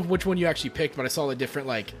don't know which one you actually picked, but I saw the different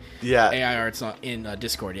like Yeah. AI arts in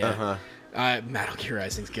Discord. Yeah, Uh-huh. Metal Gear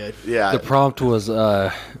Rising's good. Yeah, The prompt was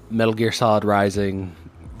Metal Gear Solid Rising,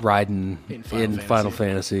 Raiden In in Final Final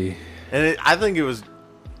Fantasy. and I think it was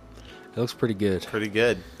It looks pretty good. pretty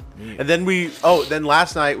good. And then then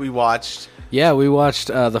last night we watched. Yeah, we watched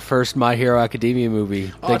the first My Hero Academia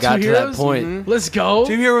movie. Oh, They got Two to that Heroes? point. Let's go.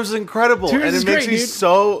 Two Heroes is incredible, Two Heroes and it is makes great, me dude.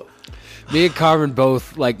 so. Me and Carmen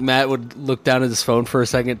both, like, Matt would look down at his phone for a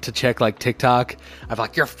second to check, like, TikTok. I'm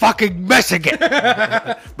like, you're fucking missing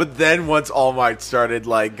it! But then once All Might started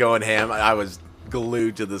like going ham, I was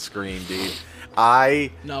glued to the screen, dude.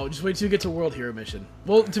 No, just wait till you get to World Hero Mission.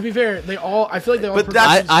 Well, to be fair, I feel like they all. But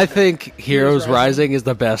that's- I think Heroes Rising. Rising is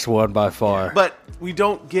the best one by far. But we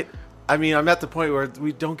don't get. I mean, I'm at the point where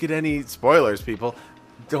we don't get any spoilers, people.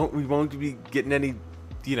 We won't be getting any,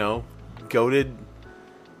 goated,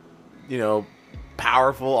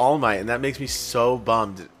 powerful All Might, and that makes me so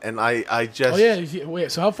bummed. And I just. Oh yeah.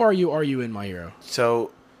 Wait. So how far are you in My Hero?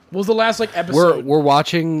 So What was the last like episode? We're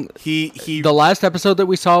watching. he The last episode that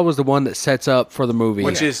we saw was the one that sets up for the movie,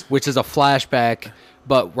 Which is- a flashback.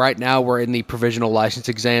 But right now we're in the provisional license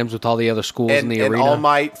exams with all the other schools in and the arena. All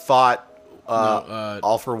Might fought No,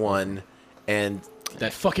 All for One, and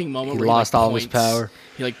that fucking moment He where lost he, like, all of his points- power.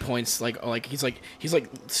 He like points like he's like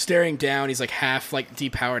staring down. He's like half like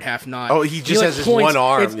depowered, half not. Oh, he just like, has his one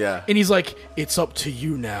arm, it's- yeah. And he's like, "It's up to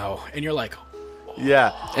you now," and you're like,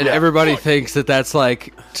 yeah, and everybody thinks that that's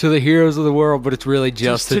like to the heroes of the world, but it's really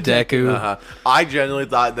just to to Deku. Deku. I genuinely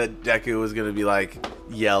thought that Deku was gonna be like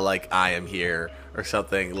yell like I am here or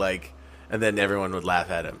something like, and then everyone would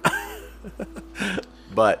laugh at him.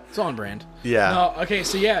 But "It's on brand." Yeah. No, okay,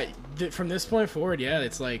 so yeah, from this point forward, yeah,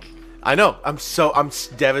 it's like I know I'm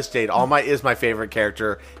devastated. All Might is my favorite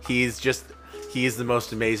character. He is the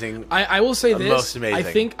most amazing. I will say this. Most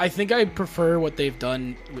amazing. I think I prefer what they've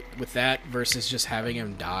done with that versus just having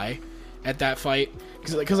him die at that fight.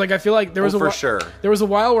 Because like I feel like there was for sure. There was a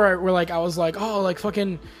while where I was like, oh, like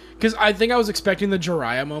fucking. Because I think I was expecting the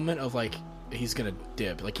Jiraiya moment of like he's gonna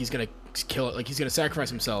dip, like he's gonna kill it, like he's gonna sacrifice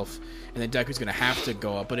himself, and then Deku's gonna have to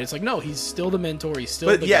go up. But it's like no, he's still the mentor. He's still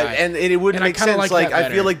But the yeah, guy. and it would And I make kinda sense. like that I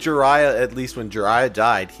feel better. like Jiraiya, at least when Jiraiya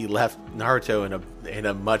died, he left Naruto in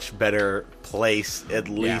a much better place, at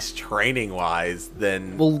least training wise,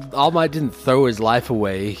 than. Well, All Might didn't throw his life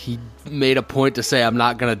away. He made a point to say, "I'm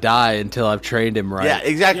not going to die until I've trained him right." Yeah,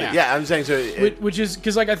 exactly. Yeah. Yeah, I'm saying so. Which is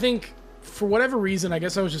because like I think for whatever reason I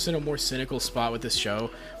guess I was just in a more cynical spot with this show,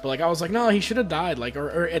 but like I was like no, he should have died like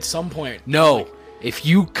or at some point. No, Like, if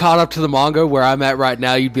you caught up to the manga where I'm at right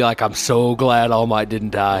now, you'd be like, "I'm so glad All Might didn't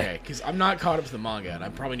die." okay, because I'm not caught up to the manga and I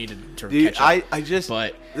probably need to Dude, catch up. I just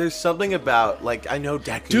but there's something about like I know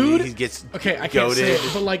Deku, dude, he gets okay, I can't goated. say it,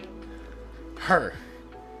 but like her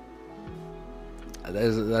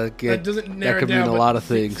that doesn't narrow that could it down. mean a but lot of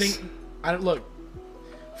things. I don't look.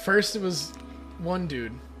 First, it was one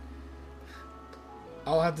dude.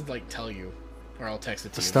 I'll have to like tell you, or I'll text it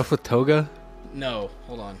to The you. stuff with Toga. No,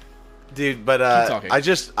 hold on. Dude, but talking.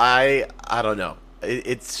 I don't know.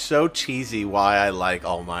 It's so cheesy why I like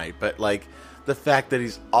All Might, but like the fact that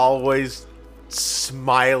he's always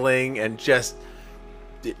smiling and just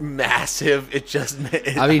massive.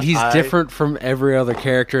 I mean, he's different from every other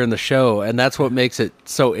character in the show, and that's what makes it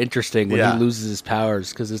so interesting when he loses his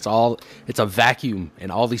powers, because it's a vacuum,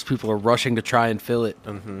 and all these people are rushing to try and fill it,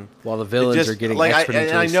 while the villains are getting exponentially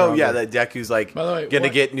and I know, stronger. that Deku's like By the way, gonna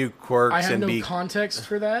get new quirks I have and no be context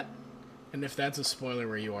for that, and if that's a spoiler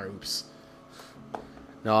where you are, oops.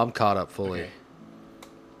 No, I'm caught up fully. Okay.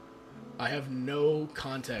 I have no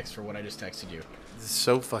context for what I just texted you.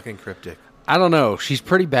 so fucking cryptic. I don't know. She's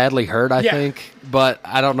pretty badly hurt, I think, but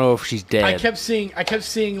I don't know if she's dead. I kept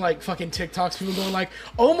seeing like fucking TikToks, people going like,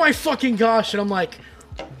 "Oh my fucking gosh," and I'm like,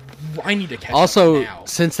 I need to catch also, up now.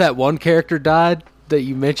 since that one character died that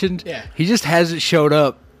you mentioned, he just hasn't showed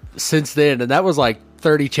up since then, and that was like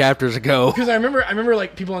 30 chapters ago. Because I remember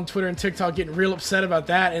like people on Twitter and TikTok getting real upset about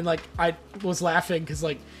that, and like I was laughing because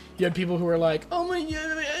like you had people who were like, "Oh my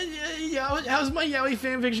yeah, how's my Yaoi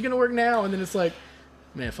fanfiction gonna work now?" And then it's like,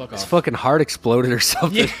 man, fuck off. His fucking heart exploded or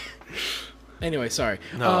something. Yeah. Anyway, sorry.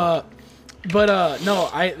 No. No,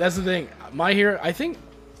 that's the thing. My Hero, I think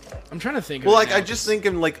I'm trying to think. Well, of it like now, I just think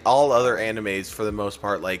in like all other animes for the most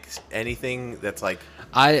part, like anything that's like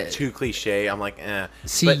too cliche, I'm like, eh.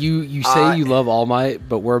 See, but you say you love All Might,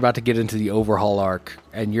 but we're about to get into the overhaul arc,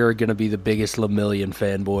 and you're gonna be the biggest Lemillion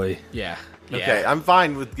fanboy. Yeah. Okay, I'm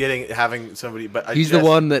fine with having somebody, but He's the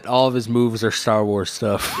one that all of his moves are Star Wars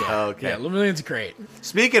stuff. Okay. Yeah, Lemillion's great.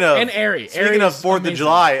 Speaking of And Aerie. Speaking of 4th of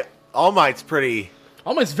July, All Might's pretty.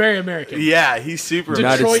 Almost very American. Yeah, he's super.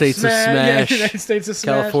 United Detroit States of Yeah, Smash. United States of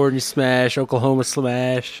Smash. California Smash, Oklahoma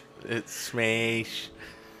Smash. It's Smash.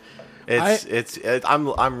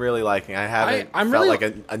 I'm really liking. I haven't I'm felt really-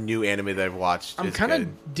 like a new anime that I've watched. I'm kind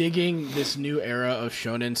of digging this new era of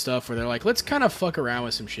shonen stuff where they're like, let's kind of fuck around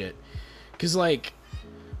with some shit. Because, like,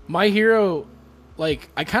 My Hero, like,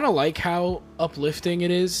 I kind of like how uplifting it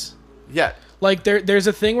is. Yeah. Like, there's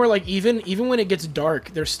a thing where, like, even when it gets dark,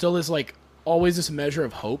 there still is, like, always this measure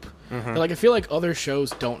of hope. That, like, I feel like other shows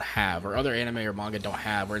don't have, or other anime or manga don't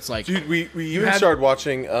have, where it's like... Dude, we even started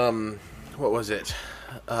watching, what was it?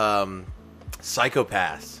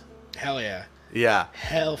 Psychopaths. Hell yeah. Yeah.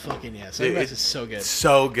 Hell fucking yeah. Psychopaths is so good.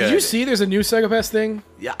 So good. Did you see there's a new Psychopaths thing?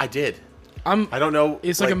 Yeah, I did. I don't know.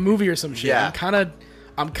 It's like a movie or some shit. Yeah.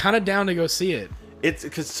 I'm kind of down to go see it. It's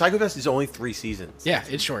because Psychopaths is only 3 seasons. Yeah,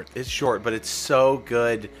 it's short. It's short, but it's so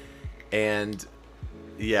good. And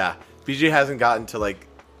yeah, BJ hasn't gotten to like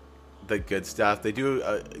the good stuff. They do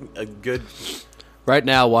a good. Right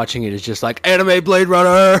now, watching it is just like anime Blade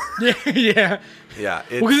Runner. Yeah. Yeah.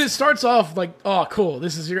 Well, because it starts off like, oh, cool,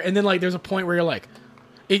 this is your, and then like there's a point where you're like,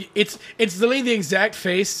 it's literally the exact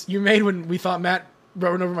face you made when we thought Matt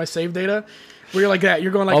wrote over my save data. Where you're like that,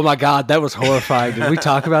 you're going like, Oh my god, that was horrifying. Did we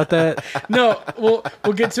talk about that? no, we'll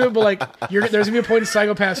get to it, but like, there's gonna be a point in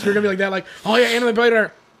Psychopaths, you're gonna be like that, like, oh yeah, Anime Blade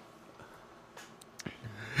Runner.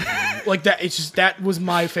 Like that, it's just, that was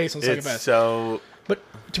my face on Psychopaths. It's so. But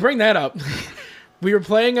to bring that up, we were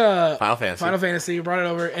playing Final Fantasy. We brought it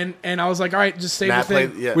over, and I was like, all right, just save Matt the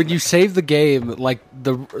thing. played. Yeah. When you save the game, like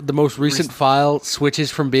the most recent file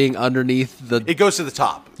switches from being underneath the. It goes to the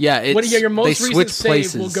top. Yeah, it's, Your they most recent switch save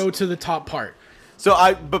places. will go to the top part.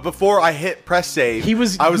 But before I hit press save,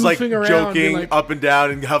 I was like goofing around, joking being like- up and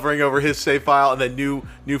down and hovering over his save file and then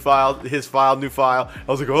new file, his file, new file.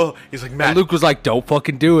 I was like, oh, he's like, Matt. And Luke was like, "Don't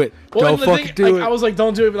fucking do it. Well, Don't and the fucking thing, do like, it." I was like,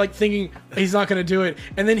 don't do it, but like thinking he's not going to do it.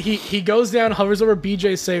 And then he goes down, hovers over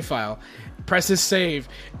BJ's save file, presses save,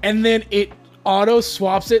 and then it auto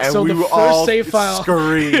swaps it. And so we the were first all save file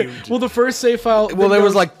screamed. well, the first save file. Well, there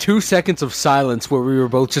was like 2 seconds of silence where we were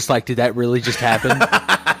both just like, "Did that really just happen?"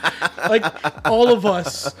 like all of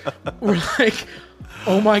us were like,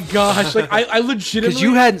 oh my gosh! Like I legitimately Because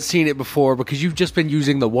you hadn't seen it before because you've just been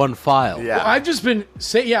using the one file. Yeah. Well, I've just been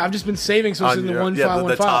saving, so it's in the one file,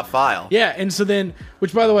 the top file. Yeah, and so then,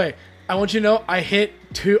 which by the way, I want you to know,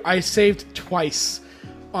 I saved twice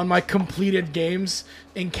on my completed games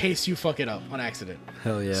in case you fuck it up on accident.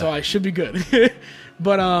 Hell yeah. So I should be good.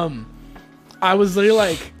 But I was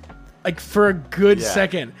literally like for a good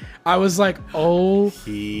second, I was like, oh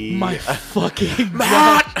my fucking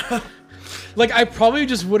god. Like I probably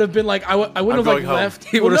just would have been like I wouldn't have like home. left.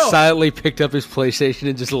 He would have silently picked up his PlayStation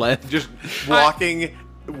and just left. Just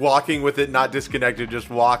walking with it not disconnected, just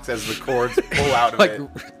walks as the cords pull out of like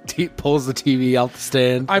it. pulls the TV out the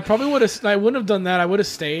stand. I probably would have. I wouldn't have done that. I would have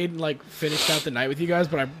stayed, like finished out the night with you guys,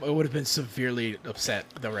 but I would have been severely upset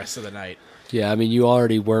the rest of the night. Yeah, I mean, you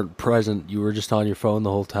already weren't present. You were just on your phone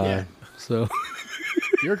the whole time. Yeah. So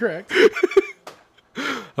You're correct.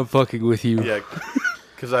 I'm fucking with you. Yeah,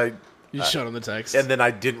 because You showed him the text, and then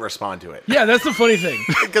I didn't respond to it. yeah, that's the funny thing.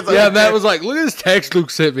 Yeah, Matt was like, "Look at this text Luke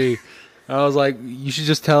sent me." I was like, you should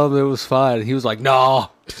just tell him it was fine. And he was like, no.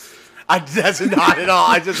 That's not at all.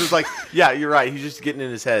 I just was like, yeah, you're right. He's just getting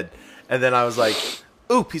in his head. And then I was like,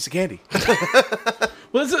 ooh, piece of candy.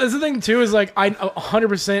 Well, that's the thing too. Is like I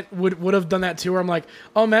 100% would have done that too. Where I'm like,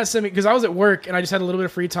 oh, Matt sent me because I was at work and I just had a little bit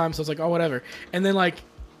of free time, so I was like, oh, whatever. And then like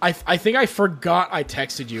I think I forgot I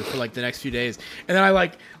texted you for like the next few days, and then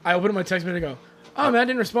I opened up my text and I go, oh, Matt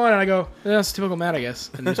didn't respond, and I go, that's typical Matt, I guess,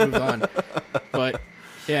 and just moved on. But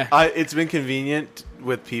yeah, It's been convenient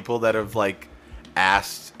with people that have like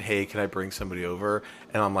asked, hey, can I bring somebody over?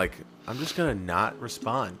 And I'm like, I'm just gonna not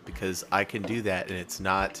respond because I can do that, and it's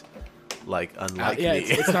not like unlike yeah, me.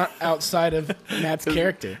 it's not outside of Matt's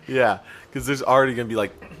character. Yeah, because there's already gonna be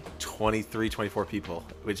like 23, 24 people,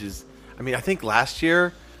 which is, I mean, I think last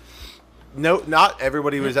year, no, not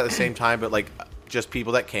everybody was at the same time, but like just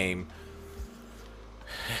people that came,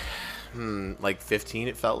 like 15.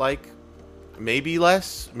 It felt like. Maybe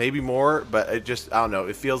less, maybe more, but it just, I don't know.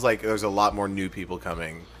 It feels like there's a lot more new people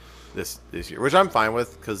coming this year, which I'm fine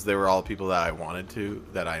with because they were all people that I wanted to,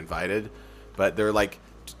 that I invited. But they're like,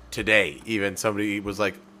 today, even somebody was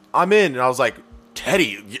like, I'm in. And I was like,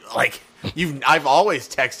 Teddy, like, I've always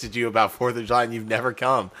texted you about 4th of July and you've never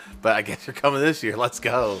come. But I guess you're coming this year. Let's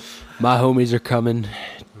go. My homies are coming.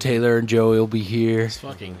 Taylor and Joey will be here. Let's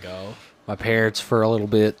fucking go. My parents for a little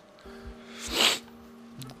bit.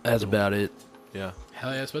 That's about it. Yeah.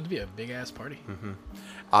 Hell yeah, it's about to be a big ass party.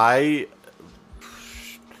 I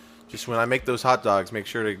just, when I make those hot dogs, make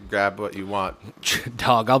sure to grab what you want.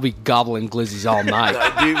 Dog, I'll be gobbling glizzies all night.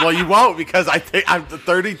 Dude, well, you won't because I think the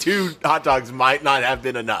 32 hot dogs might not have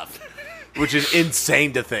been enough, which is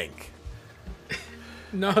insane to think.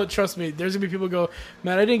 No, trust me. There's gonna be people who go,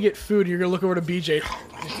 man, I didn't get food. And you're gonna look over to BJ.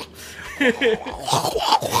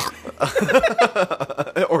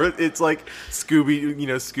 Or it's like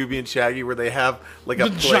Scooby and Shaggy, where they have like a The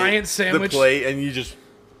plate, giant sandwich. the plate, and you just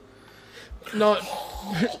No,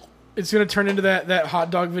 it's gonna turn into that hot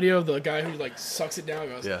dog video of the guy who like sucks it down.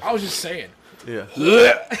 And goes, Yeah. I was just saying. yeah.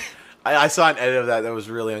 I saw an edit of that was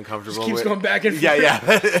really uncomfortable. Just keeps with- going back and forth.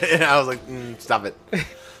 Yeah. And I was like, stop it.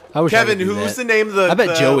 I wish I Kevin, could do who's that. the name of the, I bet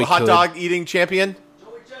the Joey hot could. dog eating champion?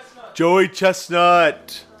 Joey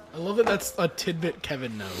Chestnut. I love that. That's a tidbit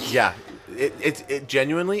Kevin knows. Yeah, it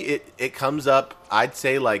genuinely it comes up. I'd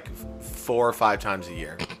say like 4 or 5 times a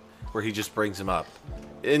year, where he just brings him up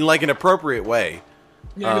in like an appropriate way.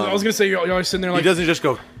 Yeah, 'cause I was gonna say you're always sitting there He like. doesn't just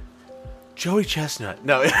go Joey Chestnut.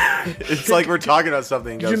 No, it's like we're talking about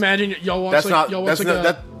something. Could you imagine y'all watch That's like not. y'all That's watch like not.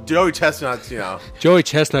 That Joey Chestnut's. Joey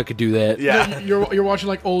Chestnut could do that. Yeah. you're watching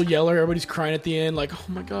like Old Yeller. Everybody's crying at the end, like, oh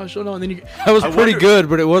my gosh, oh no, and then you. That was pretty wonder- good,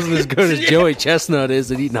 but it wasn't as good as Joey Chestnut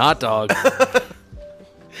is at eating hot dogs.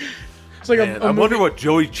 It's like Man, a I wonder movie- what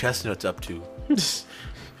Joey Chestnut's up to.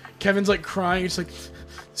 Kevin's like crying. It's like,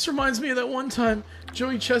 this reminds me of that one time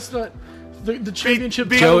Joey Chestnut, the championship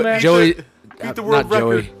title match. Joey, Beat the world not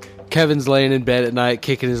Joey. record. Kevin's laying in bed at night,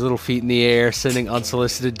 kicking his little feet in the air, sending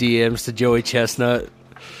unsolicited DMs to Joey Chestnut.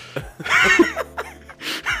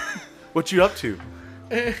 What you up to?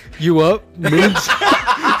 You up? Moon's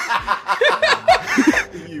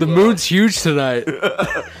the moon's huge tonight.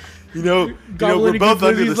 Gobbling we're both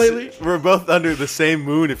under glizzies lately? we're both under the same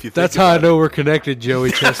moon. If you think That's how I about it. know we're connected,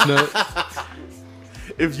 Joey Chestnut.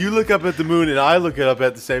 If you look up at the moon and I look it up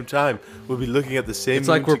at the same time, we'll be looking at the same. It's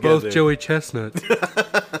moon like we're together. both Joey Chestnut.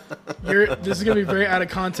 This is gonna be very out of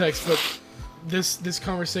context, but this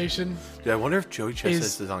conversation. Dude, I wonder if Joey Chestnut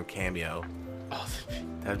is- is on Cameo. Oh,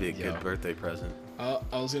 That'd be a Yeah. good birthday present. I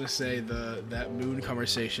was gonna say that moon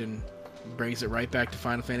conversation brings it right back to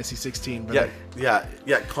Final Fantasy 16. But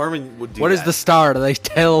Yeah. Carmen would do What that. is the star? Do they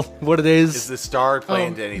tell what it Is is? the star oh,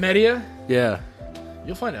 playing to anything? Media, Yeah.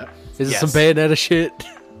 you'll find out. Is it Yes. some Bayonetta shit?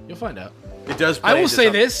 You'll find out. It does. Play I will into say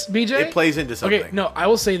something. this, BJ. It plays into something. Okay, no, I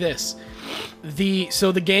will say this.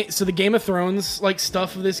 The Game of Thrones like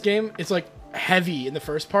stuff of this game, it's like heavy in the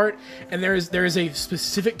first part, and there is a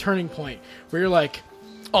specific turning point where you're like,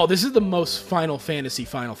 oh, this is the most Final Fantasy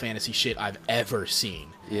shit I've ever seen.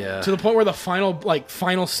 Yeah. To the point where the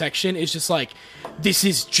final section is just like, this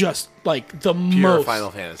is just like the Pure most Final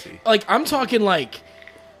Fantasy. like I'm talking like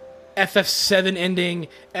FF7 ending,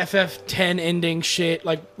 FF10 ending shit,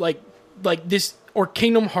 like this, or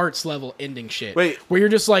Kingdom Hearts level ending shit. Wait. Where you're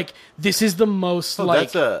just like, this is the most Oh,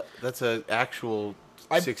 like that's a actual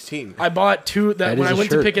 16. I bought two That when is I a went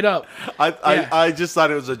shirt. to pick it up. Yeah. I just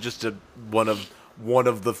thought it was just one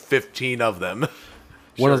of the 15 of them.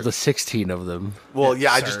 One of the 16 of them. Well,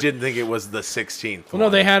 yeah, I Sir. just didn't think it was the 16th. Well, no,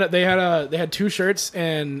 they had two shirts,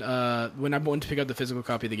 and when I went to pick up the physical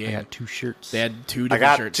copy of the I game, got 2 shirts. they had two I different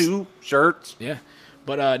got shirts. 2 shirts. Yeah,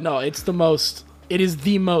 but no, it's the most. It is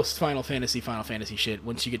the most Final Fantasy shit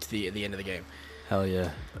once you get to the end of the game. Hell yeah.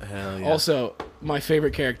 Hell yeah. Also, my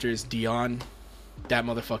favorite character is Dion. That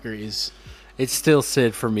motherfucker is... It's still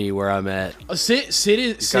Sid for me where I'm at. Sid He's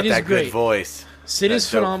is got that great. good voice. Sid That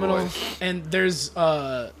is dope phenomenal. voice. And there's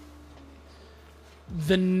the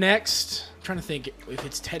next... I'm trying to think if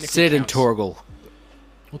it's technically Sid and counts. Torgal.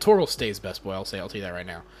 Well, Torgal stays best boy. I'll tell you that right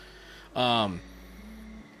now.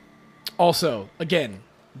 Also, again,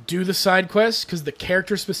 do the side quests because the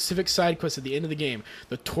character-specific side quests at the end of the game,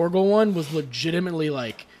 the Torgal one was legitimately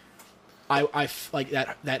like, I like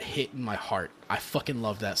that hit in my heart. I fucking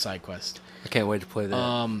loved that side quest. I can't wait to play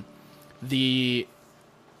that.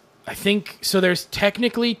 I think so. There's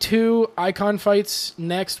technically 2 icon fights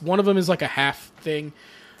next. One of them is like a half thing,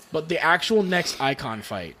 but the actual next icon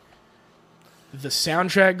fight, the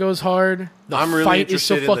soundtrack goes hard. The I'm really fight is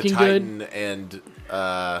so interested in fucking the good. Titan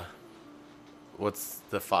and what's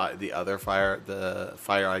the fire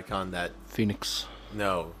icon that Phoenix.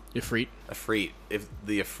 no Ifrit. Ifrit, if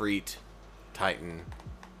the Ifrit Titan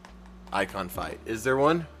icon fight, is there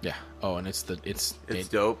one? Yeah. Oh, and it's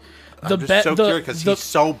Dope. The I'm just so the- curious because the- he's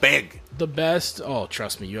so big. the best. Oh,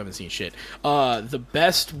 trust me, you haven't seen shit. The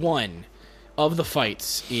best one of the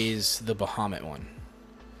fights is the Bahamut one.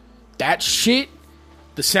 That shit,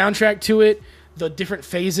 the soundtrack to it, the different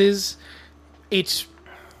phases.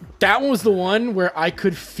 That one was the one where I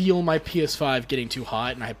could feel my PS5 getting too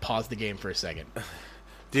hot, and I paused the game for a second.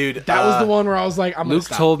 Dude, That was the one where I was like, I'm gonna Luke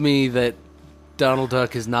stop. told me that Donald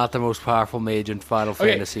Duck is not the most powerful mage in Final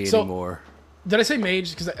Okay, Fantasy so- anymore. Did I say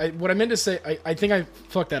mage? Because what I meant to say, I think I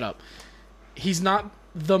fucked that up. He's not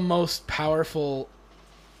the most powerful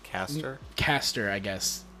caster. caster, I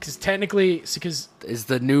guess. Because technically, because Is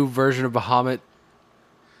the new version of Bahamut?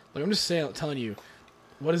 like I'm just telling you,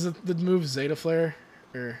 what is the move Zeta Flare?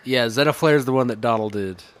 Or Yeah, Zeta Flare is the one that Donald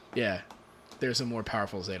did. yeah, there's a more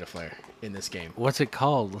powerful Zeta Flare in this game. What's it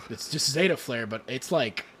called? It's just Zeta Flare, but it's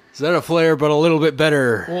like, Zeta Flare, but a little bit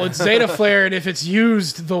better. well, it's Zeta Flare, and if it's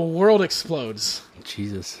used, the world explodes.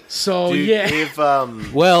 Jesus. So Dude, yeah, if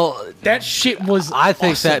Well, that shit was. I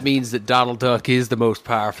think awesome. that means that Donald Duck is the most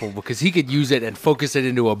powerful because he could use it and focus it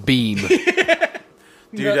into a beam.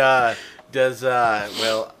 dude does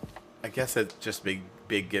well, I guess it's just big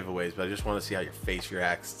giveaways, but I just want to see how your face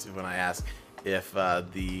reacts when I ask if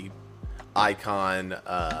the icon,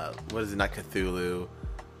 what is it? Not Cthulhu.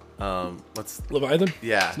 What's Leviathan.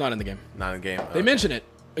 yeah? It's not in the game. Not in the game. They mention it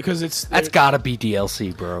because it's. That's gotta be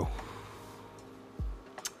DLC, bro.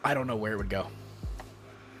 I don't know where it would go.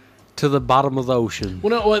 To the bottom of the ocean.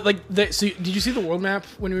 Well, no, like so did you see the world map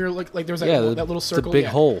when we were like there was that, Yeah, that little circle? the big Yeah.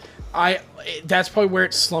 hole. That's probably where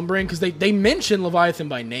it's slumbering because they mention Leviathan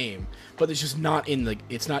by name, but it's just not in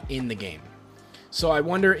the game. So I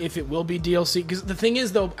wonder if it will be DLC. Because the thing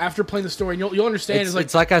is, though, after playing the story, and you'll understand,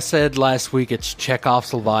 It's like I said last week, it's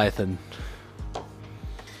Chekhov's Leviathan.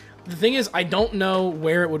 the thing is, I don't know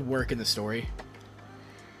where it would work in the story.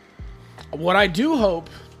 What I do hope,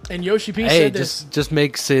 and Yoshi P Hey, said this. just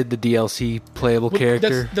make Sid the DLC playable Well,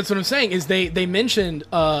 character. That's what I'm saying. Is they mentioned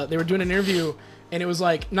they were doing an interview and it was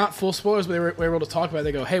like not full spoilers, but they were able to talk about it.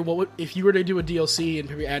 They go, "Hey, what would, if you were to do a DLC and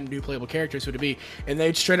maybe add new playable characters? Who would it be?" And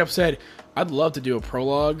they straight up said, "I'd love to do a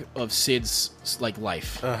prologue of Sid's like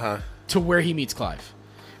life to where he meets Clive."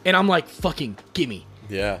 And I'm like, "Fucking gimme."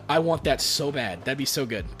 Yeah. I want that so bad. That'd be so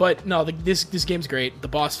good. But no, this game's great. The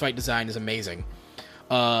boss fight design is amazing.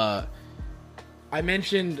 I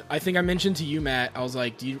think I mentioned to you, Matt, I was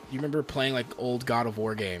like, do you remember playing like old God of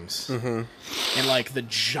War games? Mm-hmm. And like the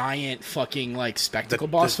giant fucking like spectacle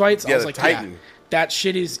boss fights? yeah, I was the like, Titan. yeah, that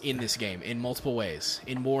shit is in this game in multiple ways,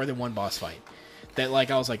 in more than one boss fight. That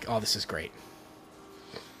like I was like, oh, this is great.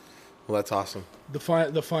 Well, that's awesome. The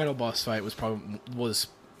final boss fight was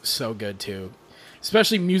so good too,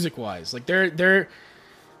 especially music wise. Like there's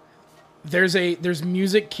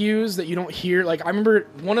music cues that you don't hear. Like I remember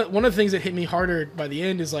one of the things that hit me harder by the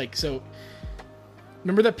end is like, so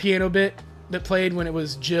remember that piano bit that played when it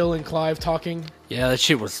was Jill and Clive talking? Yeah, that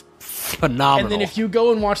shit was phenomenal. And then if you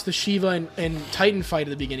go and watch the Shiva and Titan fight at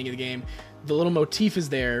the beginning of the game, the little motif is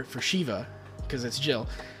there for Shiva because it's Jill.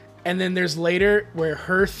 And then there's later where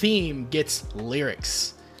her theme gets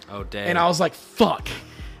lyrics. Oh, damn. And I was like, fuck.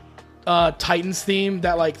 Titan's theme,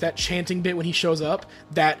 that chanting bit when he shows up,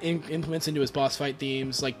 that implements into his boss fight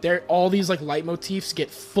themes. Like all these like leitmotifs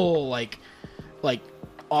get full like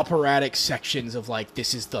operatic sections of like,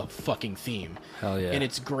 this is the fucking theme. Hell yeah. And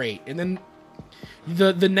it's great. And then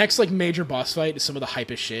the next like major boss fight is some of the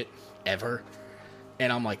hypest shit ever.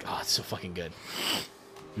 And I'm like, oh, it's so fucking good.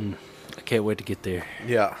 I can't wait to get there.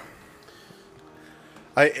 Yeah.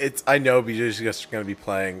 I know BJ's just going to be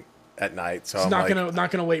playing at night, so It's I'm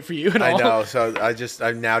not gonna wait for you at I all. know, so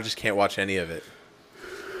I now just can't watch any of it.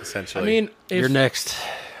 Essentially, I mean, You're next.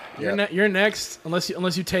 You're next, unless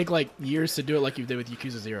you take like years to do it, like you did with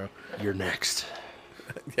Yakuza 0. You're next.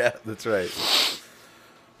 yeah, that's right.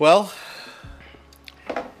 Well,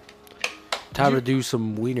 Time to do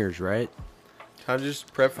some wieners, right? time to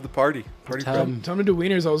just prep for the party. Party prep. Time. Time to do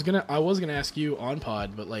wieners. I was gonna ask you on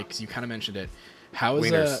pod, but like 'cause you kind of mentioned it. How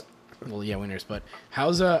is Wieners. well, yeah, wieners. But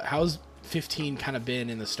how's 15 kind of been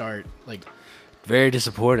in the start? Like, Very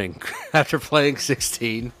disappointing after playing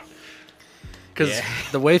 16. Because Yeah.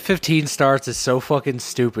 the way 15 starts is so fucking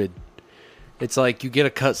stupid. It's like you get a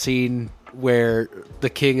cutscene where the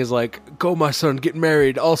king is like, "Go, my son, get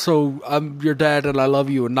married. Also, I'm your dad and I love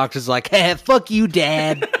you." And Noctis is like, "Hey, fuck you,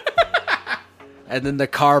 dad." And then the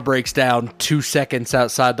car breaks down 2 seconds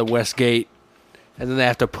outside the west gate. And then they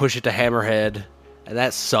have to push it to Hammerhead. And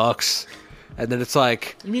that sucks. And then it's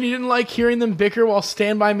like, you mean you didn't like hearing them bicker while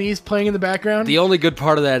Stand By Me is playing in the background? the only good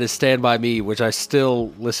part of that is Stand By Me, which I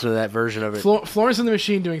still listen to that version of it. Florence and the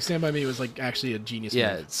Machine doing Stand By Me was like actually a genius.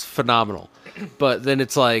 Yeah, move. it's phenomenal. But then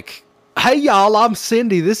it's like, "Hey, y'all, I'm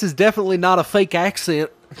Cindy. This is definitely not a fake accent.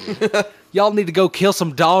 Y'all need to go kill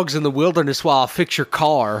some dogs in the wilderness while I fix your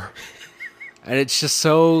car." And it's just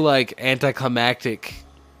so, like, anticlimactic.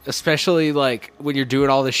 Especially, like, when you're doing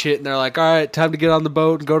all this shit and they're like, "All right, time to get on the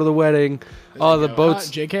boat and go to the wedding." Oh, the go.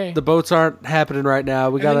 boats, JK. the boats aren't happening right now.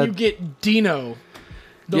 We And gotta, then you get Dino,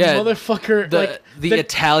 the Yeah, motherfucker. the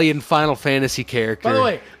Italian Final Fantasy character. By the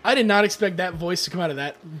way, I did not expect that voice to come out of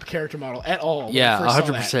that character model at all. when I Yeah, first saw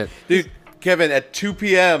 100%. Dude, Kevin, at 2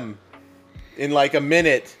 p.m. in like a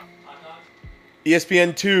minute,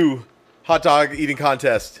 ESPN 2 hot dog eating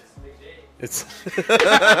contest. It's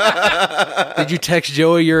Did you text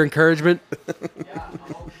Joey your encouragement? Yeah, I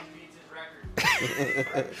hope he beats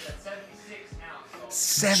his record. That's 76 now. So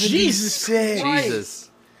 76. Christ. Jesus.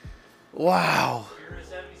 Wow. you're at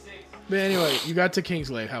 76. But anyway, you got to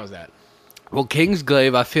Kingsglaive. How was that? Well,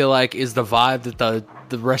 Kingsglaive, I feel like, is the vibe that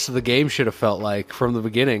the rest of the game should have felt like from the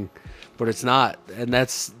beginning, but it's not. And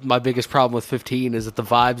that's my biggest problem with 15 is that the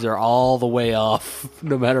vibes are all the way off,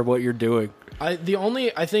 no matter what you're doing. I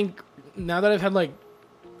think now that I've had like,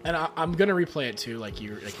 and I'm gonna replay it too, like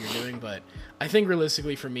you're doing, but I think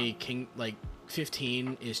realistically for me,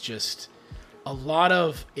 15 is just a lot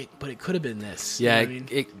of it, but it could have been this. Yeah, you know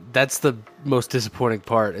what I mean? that's the most disappointing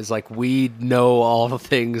part. Is like we know all the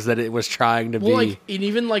things that it was trying to Well, be. like, and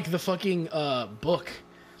even like the fucking book,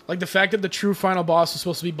 like the fact that the true final boss was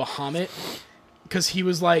supposed to be Bahamut, because he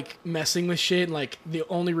was like messing with shit, and like the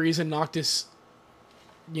only reason Noctis,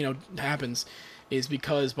 happens, is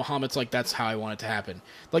because Bahamut's like, that's how I want it to happen.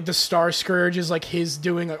 Like the Star Scourge is like his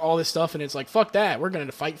doing like all this stuff, and it's like, fuck that, we're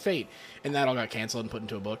gonna fight fate, and that all got canceled and put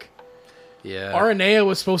into a book. Yeah, Aranea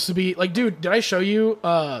was supposed to be like, dude, did I show you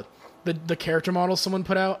the character model someone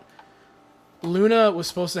put out? Luna was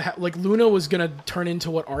supposed to have, like, Luna was gonna turn into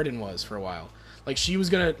what Arden was for a while. Like, she was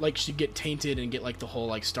gonna, like, she'd get tainted and get, like, the whole,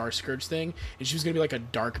 like, Star Scourge thing, and she was gonna be, like, a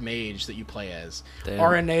dark mage that you play as. Damn.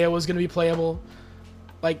 Aranea was gonna be playable.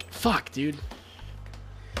 Like, fuck, dude.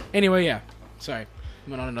 Anyway, yeah. Sorry.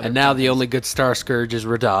 Went on another and now the topic. only good Star Scourge is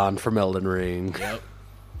Radon from Elden Ring. Yep.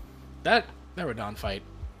 That Radon fight.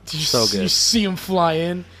 Did you So good. You see him fly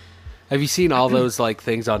in. Have you seen all those like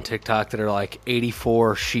things on TikTok that are like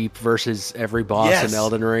 84 sheep versus every boss Yes. in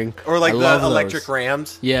Elden Ring? Or like I the love electric those.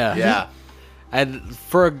 rams. Yeah, Yeah. And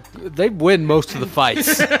they win most of the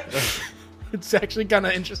fights. It's actually kind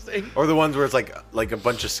of interesting. Or the ones where it's like a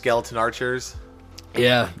bunch of skeleton archers.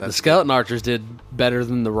 Yeah, the skeleton archers did better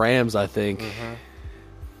than the rams, I think. Mm-hmm.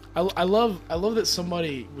 I love that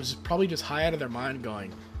somebody was probably just high out of their mind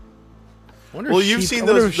going, I wonder Well, if you've sheep- seen I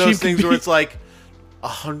wonder those if sheep things could where be- it's like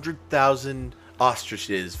 100,000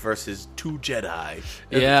 ostriches versus 2 Jedi.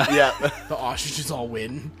 Yeah. Yeah. the ostriches all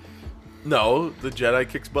win. No, the Jedi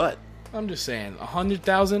kicks butt. I'm just saying,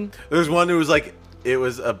 100,000. There's one who was like, it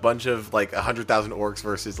was a bunch of like 100,000 orcs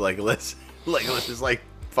versus Legolas. Legolas is like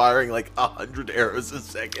firing like 100 arrows a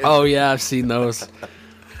second. Oh yeah, I've seen those.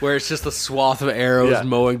 Where it's just a swath of arrows Yeah.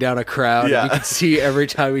 mowing down a crowd. Yeah. And you can see every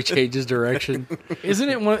time he changes direction. Isn't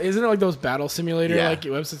it like those battle simulator Yeah. like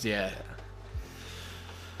websites? Yeah.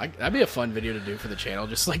 That'd be a fun video to do for the channel.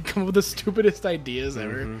 Just like come up with the stupidest ideas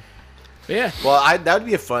ever. But yeah. Well, that would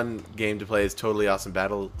be a fun game to play. Is Totally Awesome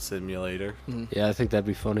Battle Simulator. Yeah, I think that'd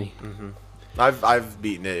be funny. I've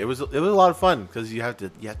beaten it. It was a lot of fun because you have to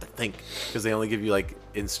think because they only give you like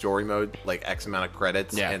in story mode like X amount of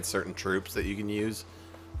credits Yeah. and certain troops that you can use.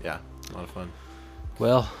 Yeah, a lot of fun.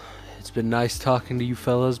 Well, it's been nice talking to you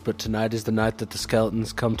fellas, but tonight is the night that the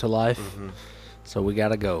skeletons come to life. So we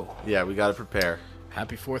gotta go. Yeah, we got to prepare.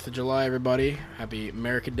 Happy 4th of July, everybody. Happy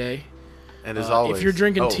America Day. And as always, if you're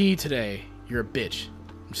drinking tea today, you're a bitch.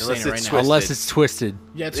 I'm just saying it right it's now. twisted. Unless it's twisted.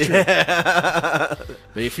 Yeah, it's true.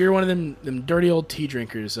 But if you're one of them dirty old tea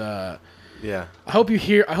drinkers, yeah, I hope you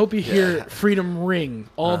hear freedom ring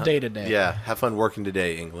all day today. yeah. Have fun working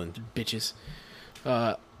today, England. Bitches.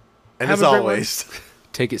 And Have as a great always,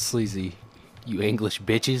 Take it sleazy, you English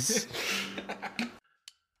bitches.